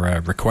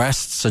for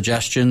requests,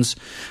 suggestions,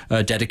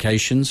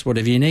 dedications,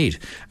 whatever you need.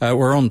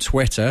 We're on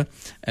Twitter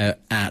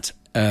at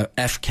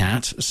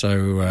FCAT,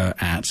 so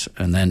at,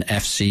 and then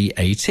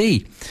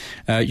FCAT.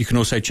 You can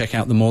also check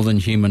out the More Than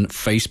Human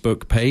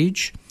Facebook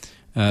page.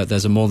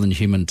 There's a More Than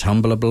Human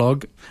Tumblr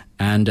blog,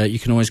 and you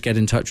can always get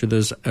in touch with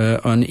us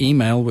on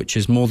email, which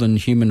is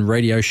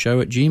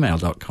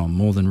morethanhumanradioshow@gmail.com.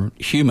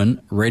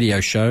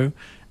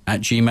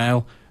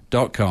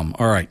 morethanhumanradioshow@gmail.com.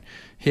 All right,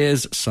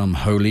 here's some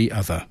Holy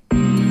Other.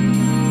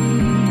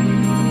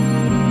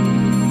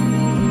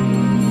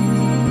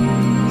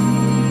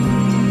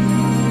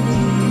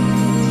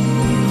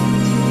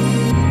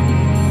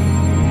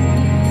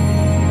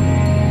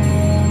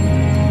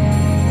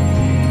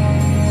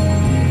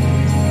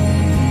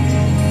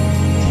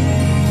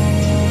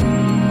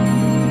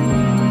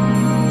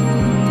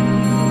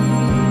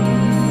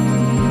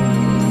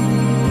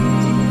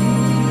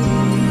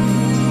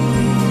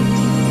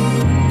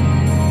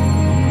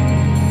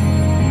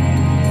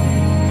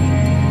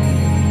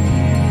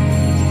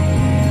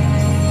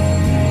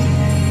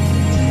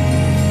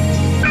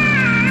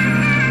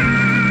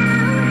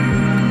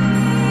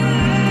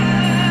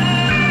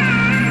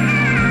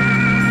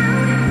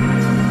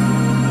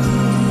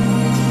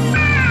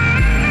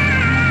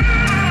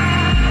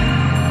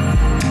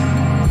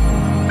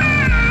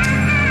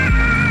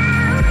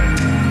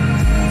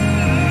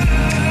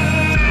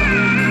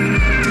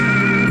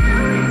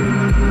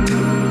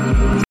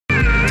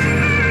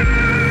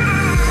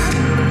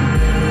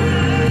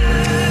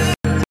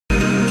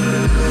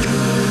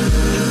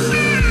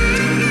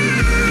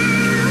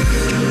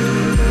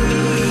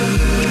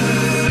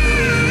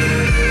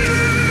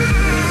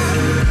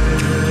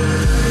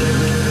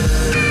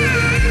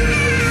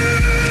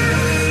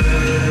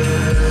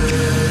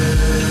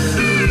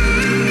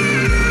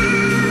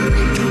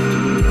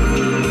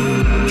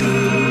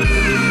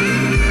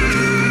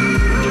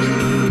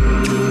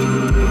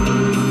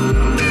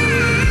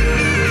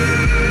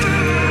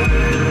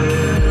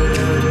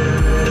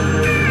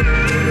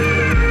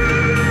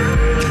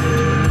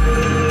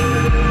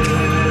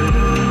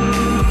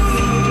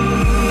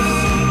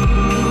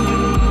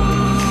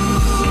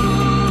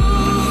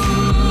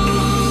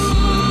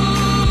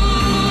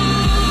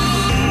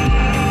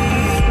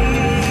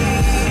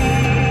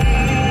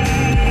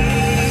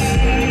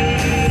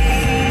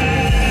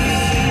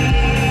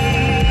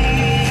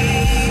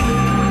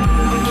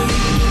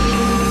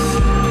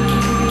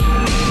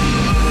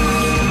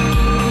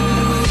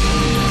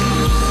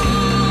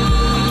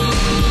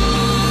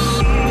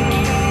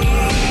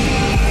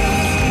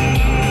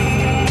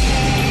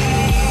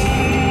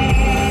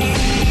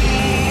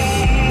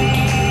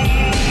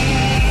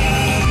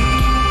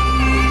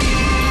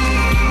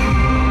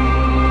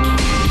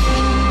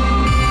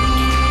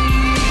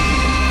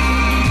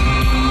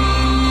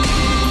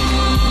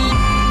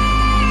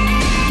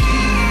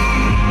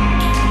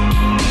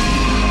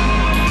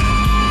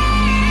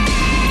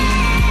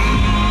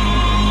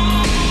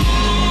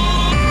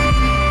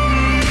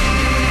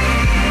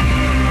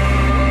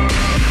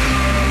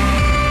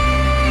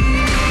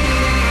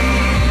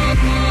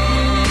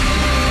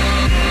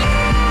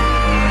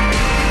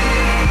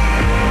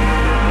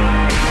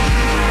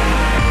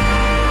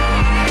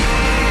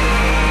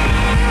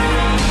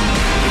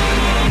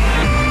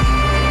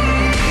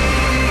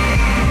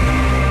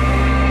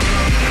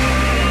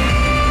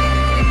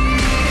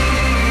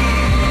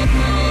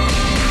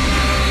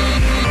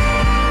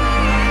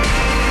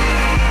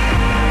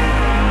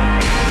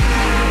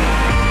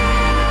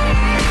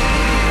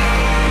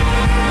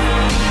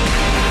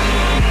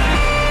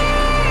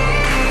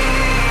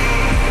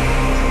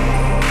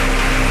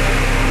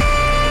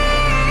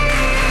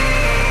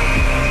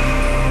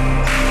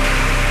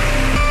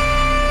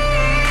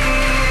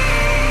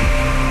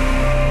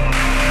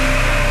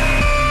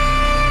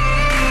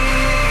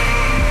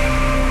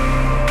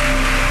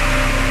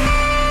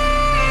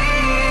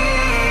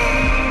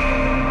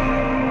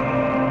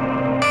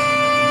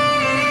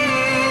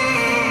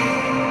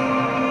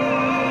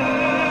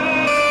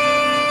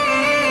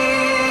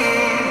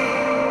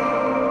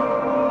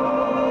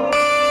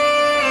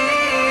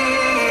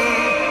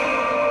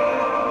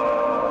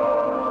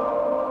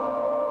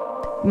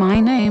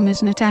 My name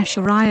is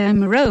Natasha. I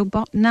am a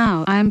robot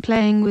now. I am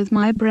playing with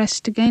my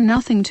breast again.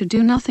 Nothing to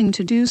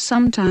do.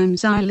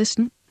 Sometimes I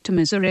listen to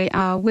Misery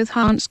Hour with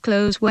Hans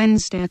Close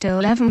Wednesday at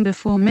 11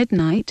 before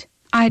midnight.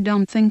 I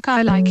don't think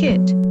I like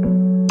it.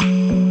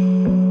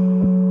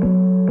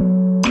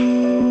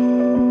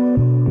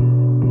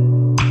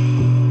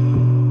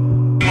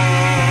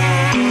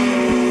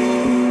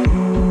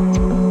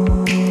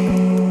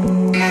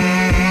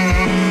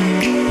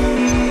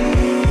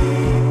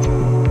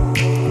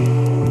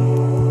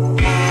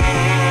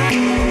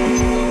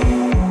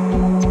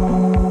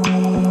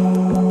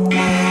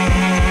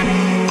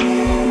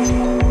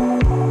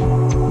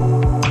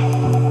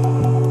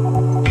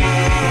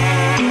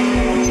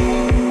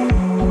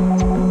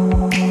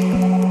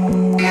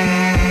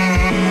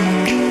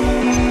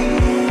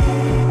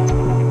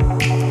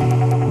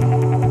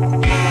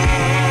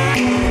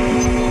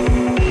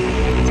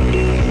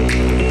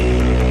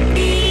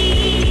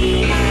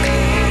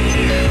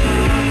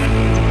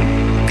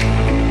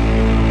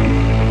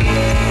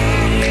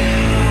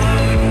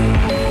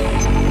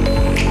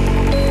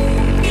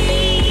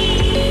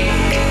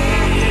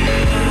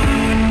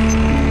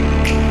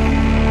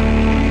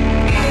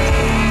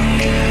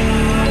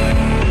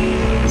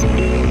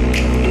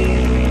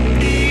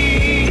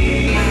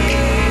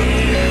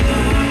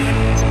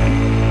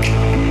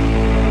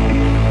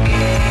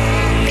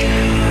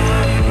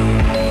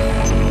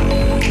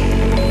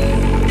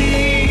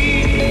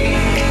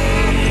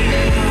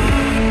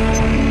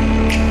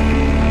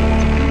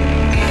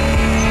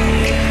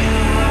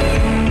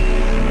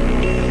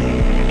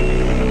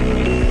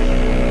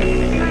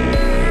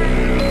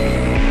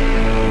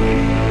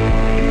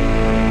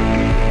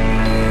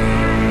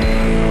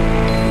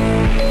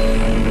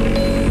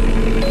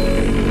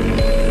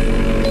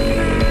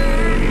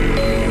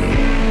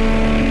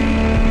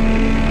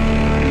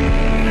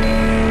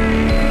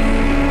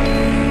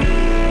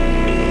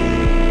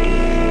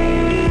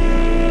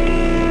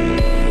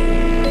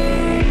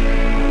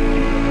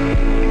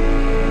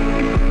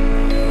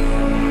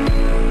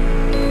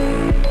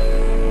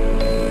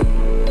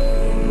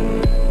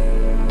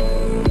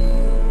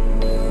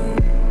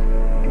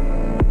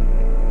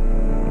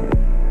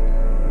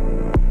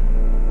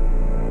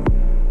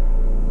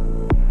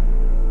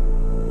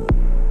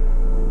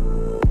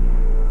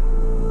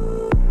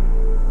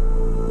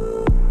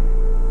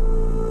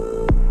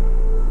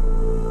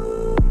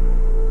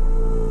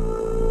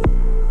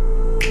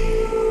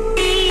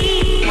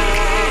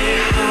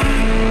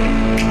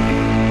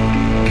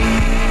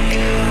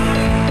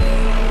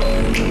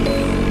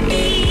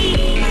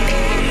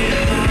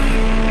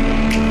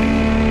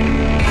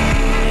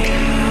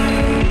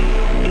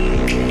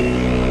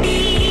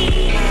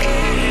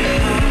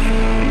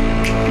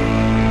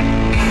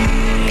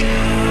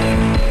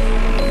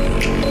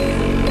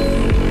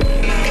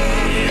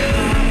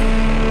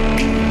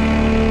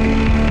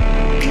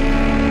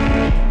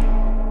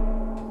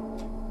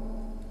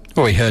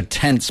 Well, we heard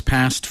Tense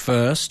Past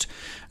first,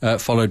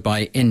 followed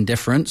by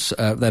Indifference.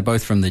 They're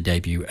both from the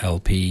debut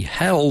LP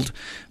Held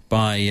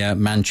by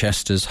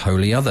Manchester's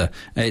Holy Other.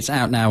 It's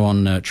out now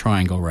on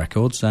Triangle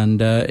Records,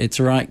 and it's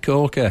a right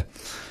corker.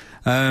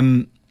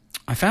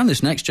 I found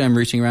this next gem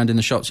rooting around in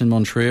the shops in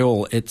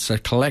Montreal. It's a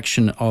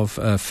collection of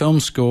film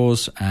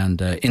scores and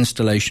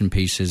installation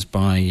pieces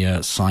by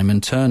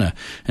Simon Turner.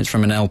 It's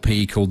from an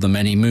LP called The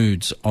Many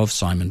Moods of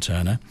Simon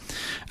Turner.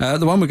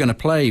 The one we're going to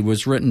play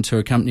was written to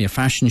accompany a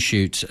fashion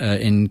shoot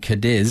in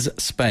Cadiz,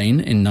 Spain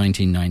in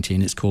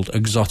 1919. It's called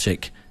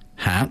Exotic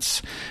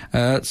Hats.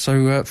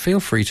 So feel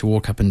free to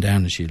walk up and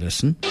down as you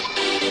listen.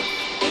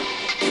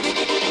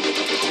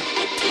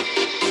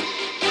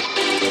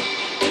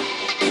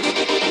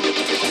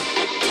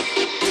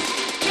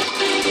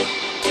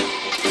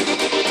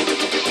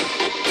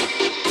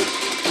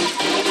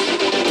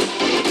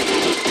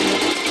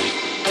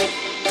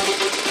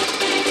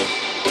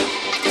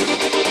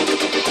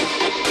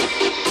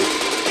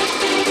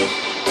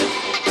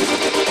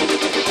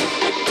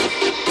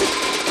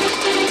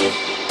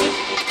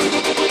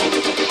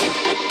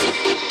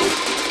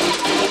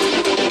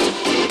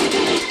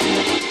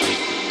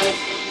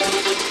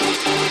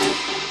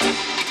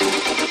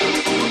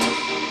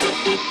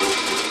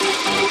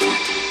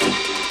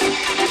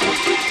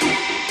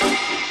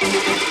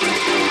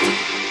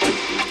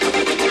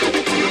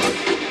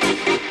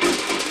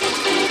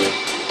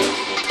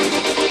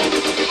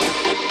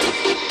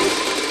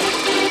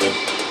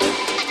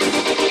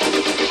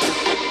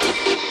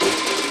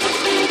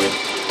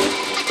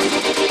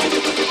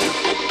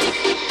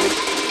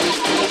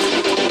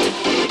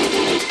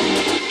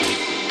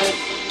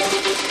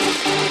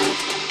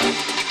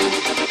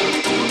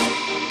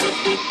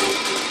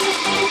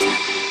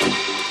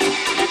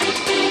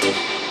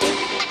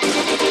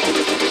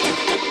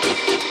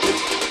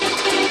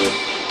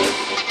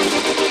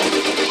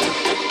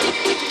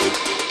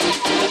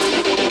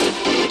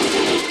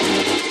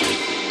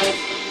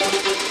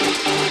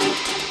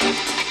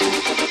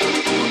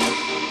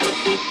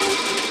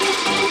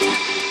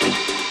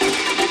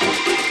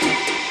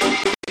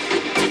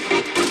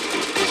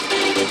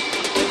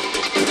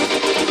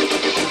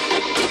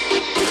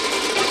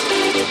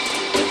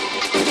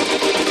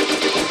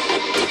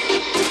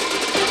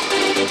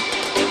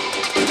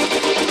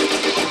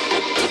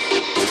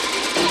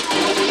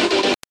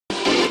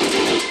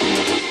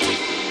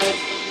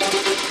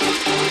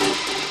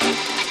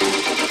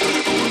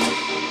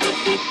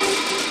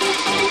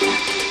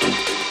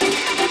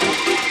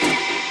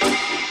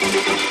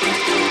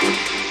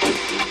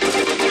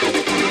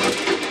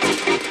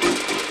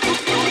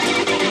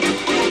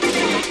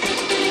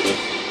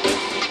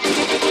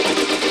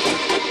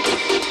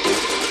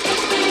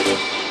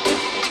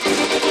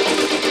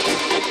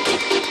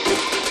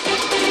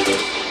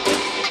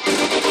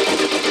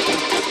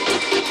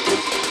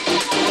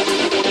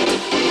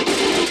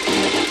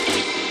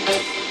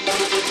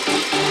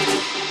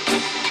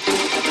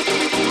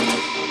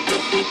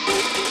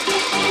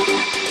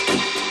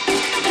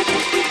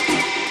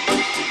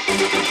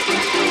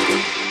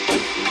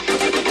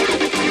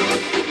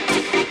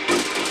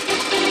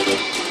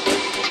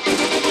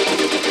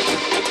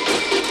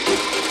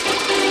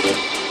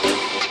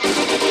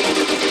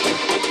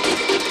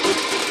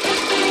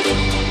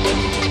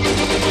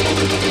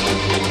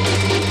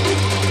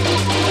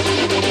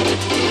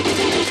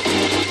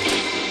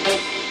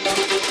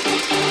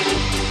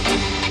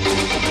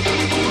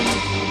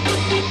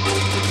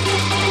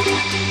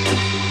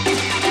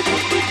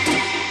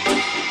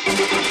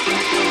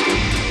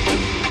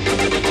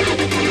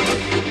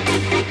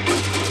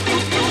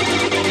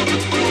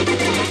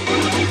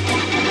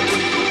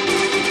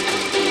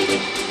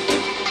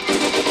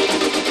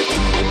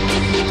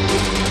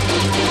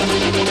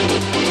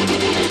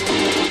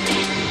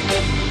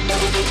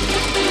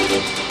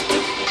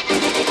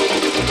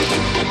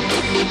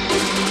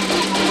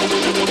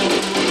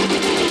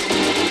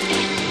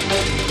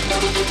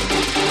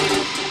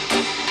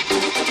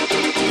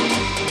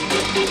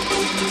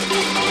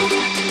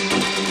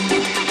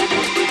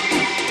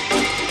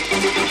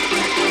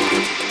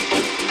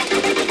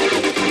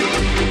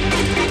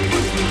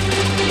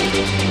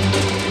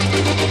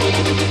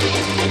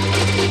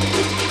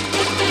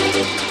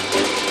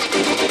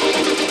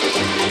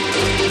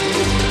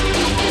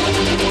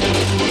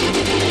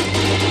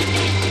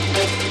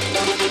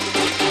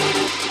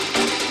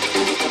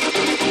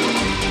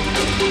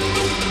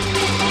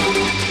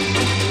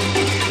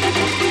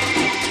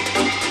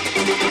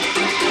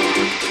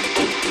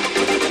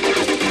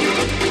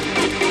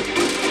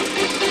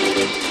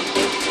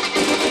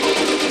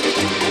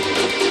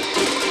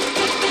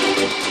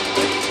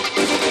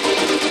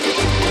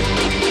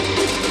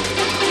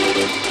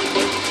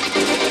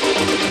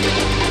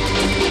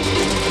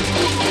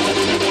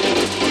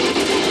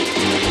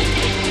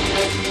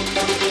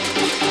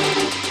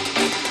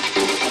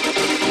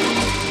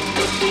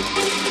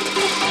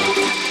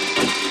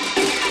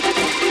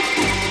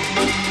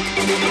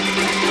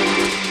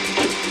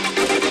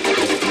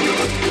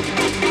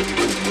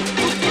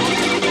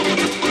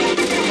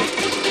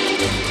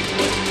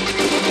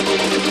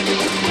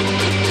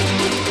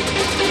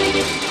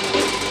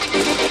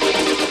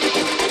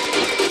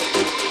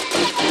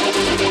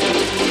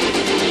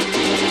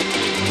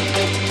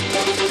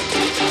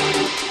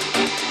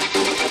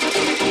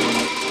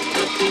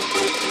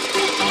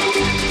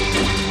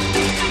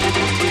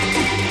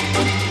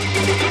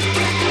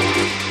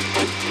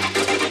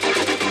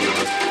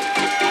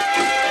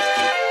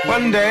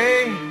 one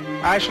day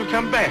I shall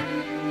come back.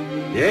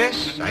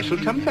 Yes, I shall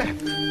come back.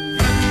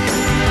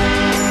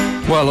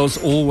 Well,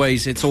 as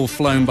always, it's all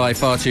flown by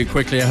far too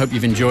quickly. I hope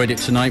you've enjoyed it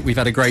tonight. We've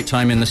had a great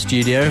time in the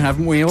studio,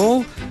 haven't we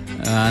all?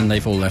 And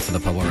they've all left for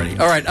the pub already.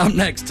 All right, up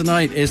next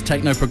tonight is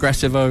Techno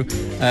Progressivo,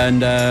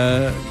 and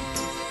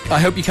I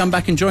hope you come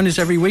back and join us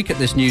every week at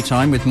this new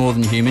time with More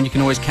Than Human. You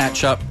can always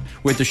catch up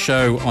with the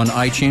show on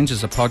iTunes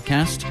as a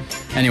podcast.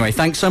 Anyway,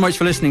 thanks so much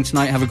for listening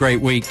tonight. Have a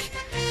great week,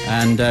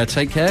 and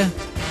take care,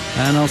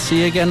 and I'll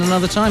see you again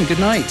another time. Good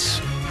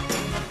night.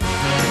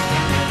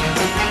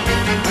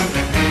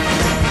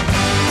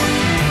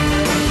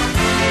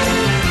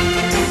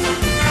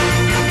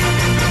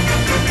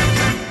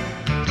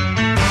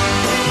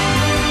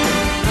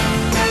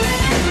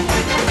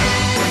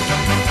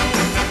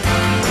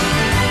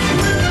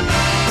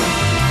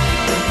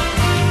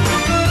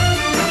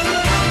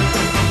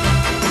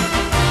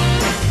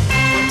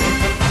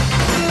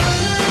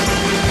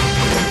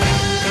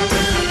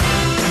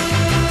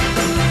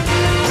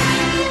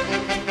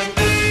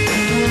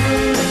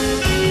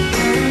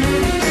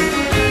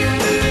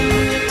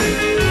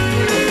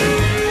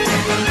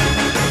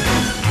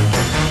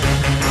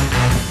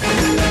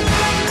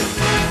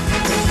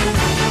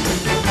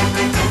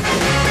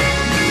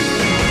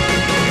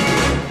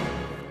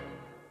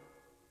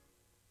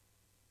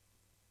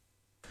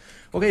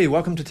 Okay,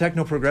 welcome to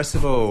Techno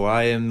Progressivo.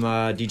 I am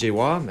DJ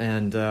Wah,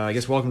 and I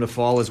guess welcome to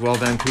fall as well,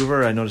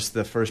 Vancouver. I noticed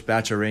the first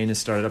batch of rain has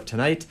started up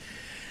tonight.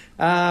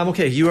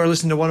 Okay, you are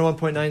listening to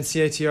 101.9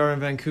 CITR in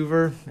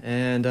Vancouver,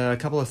 and a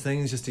couple of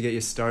things just to get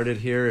you started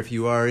here. If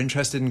you are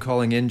interested in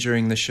calling in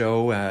during the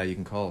show, you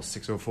can call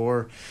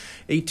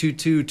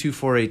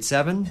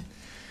 604-822-2487.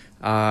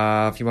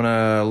 If you want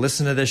to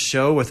listen to this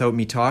show without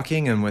me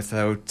talking and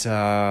without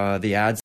the ads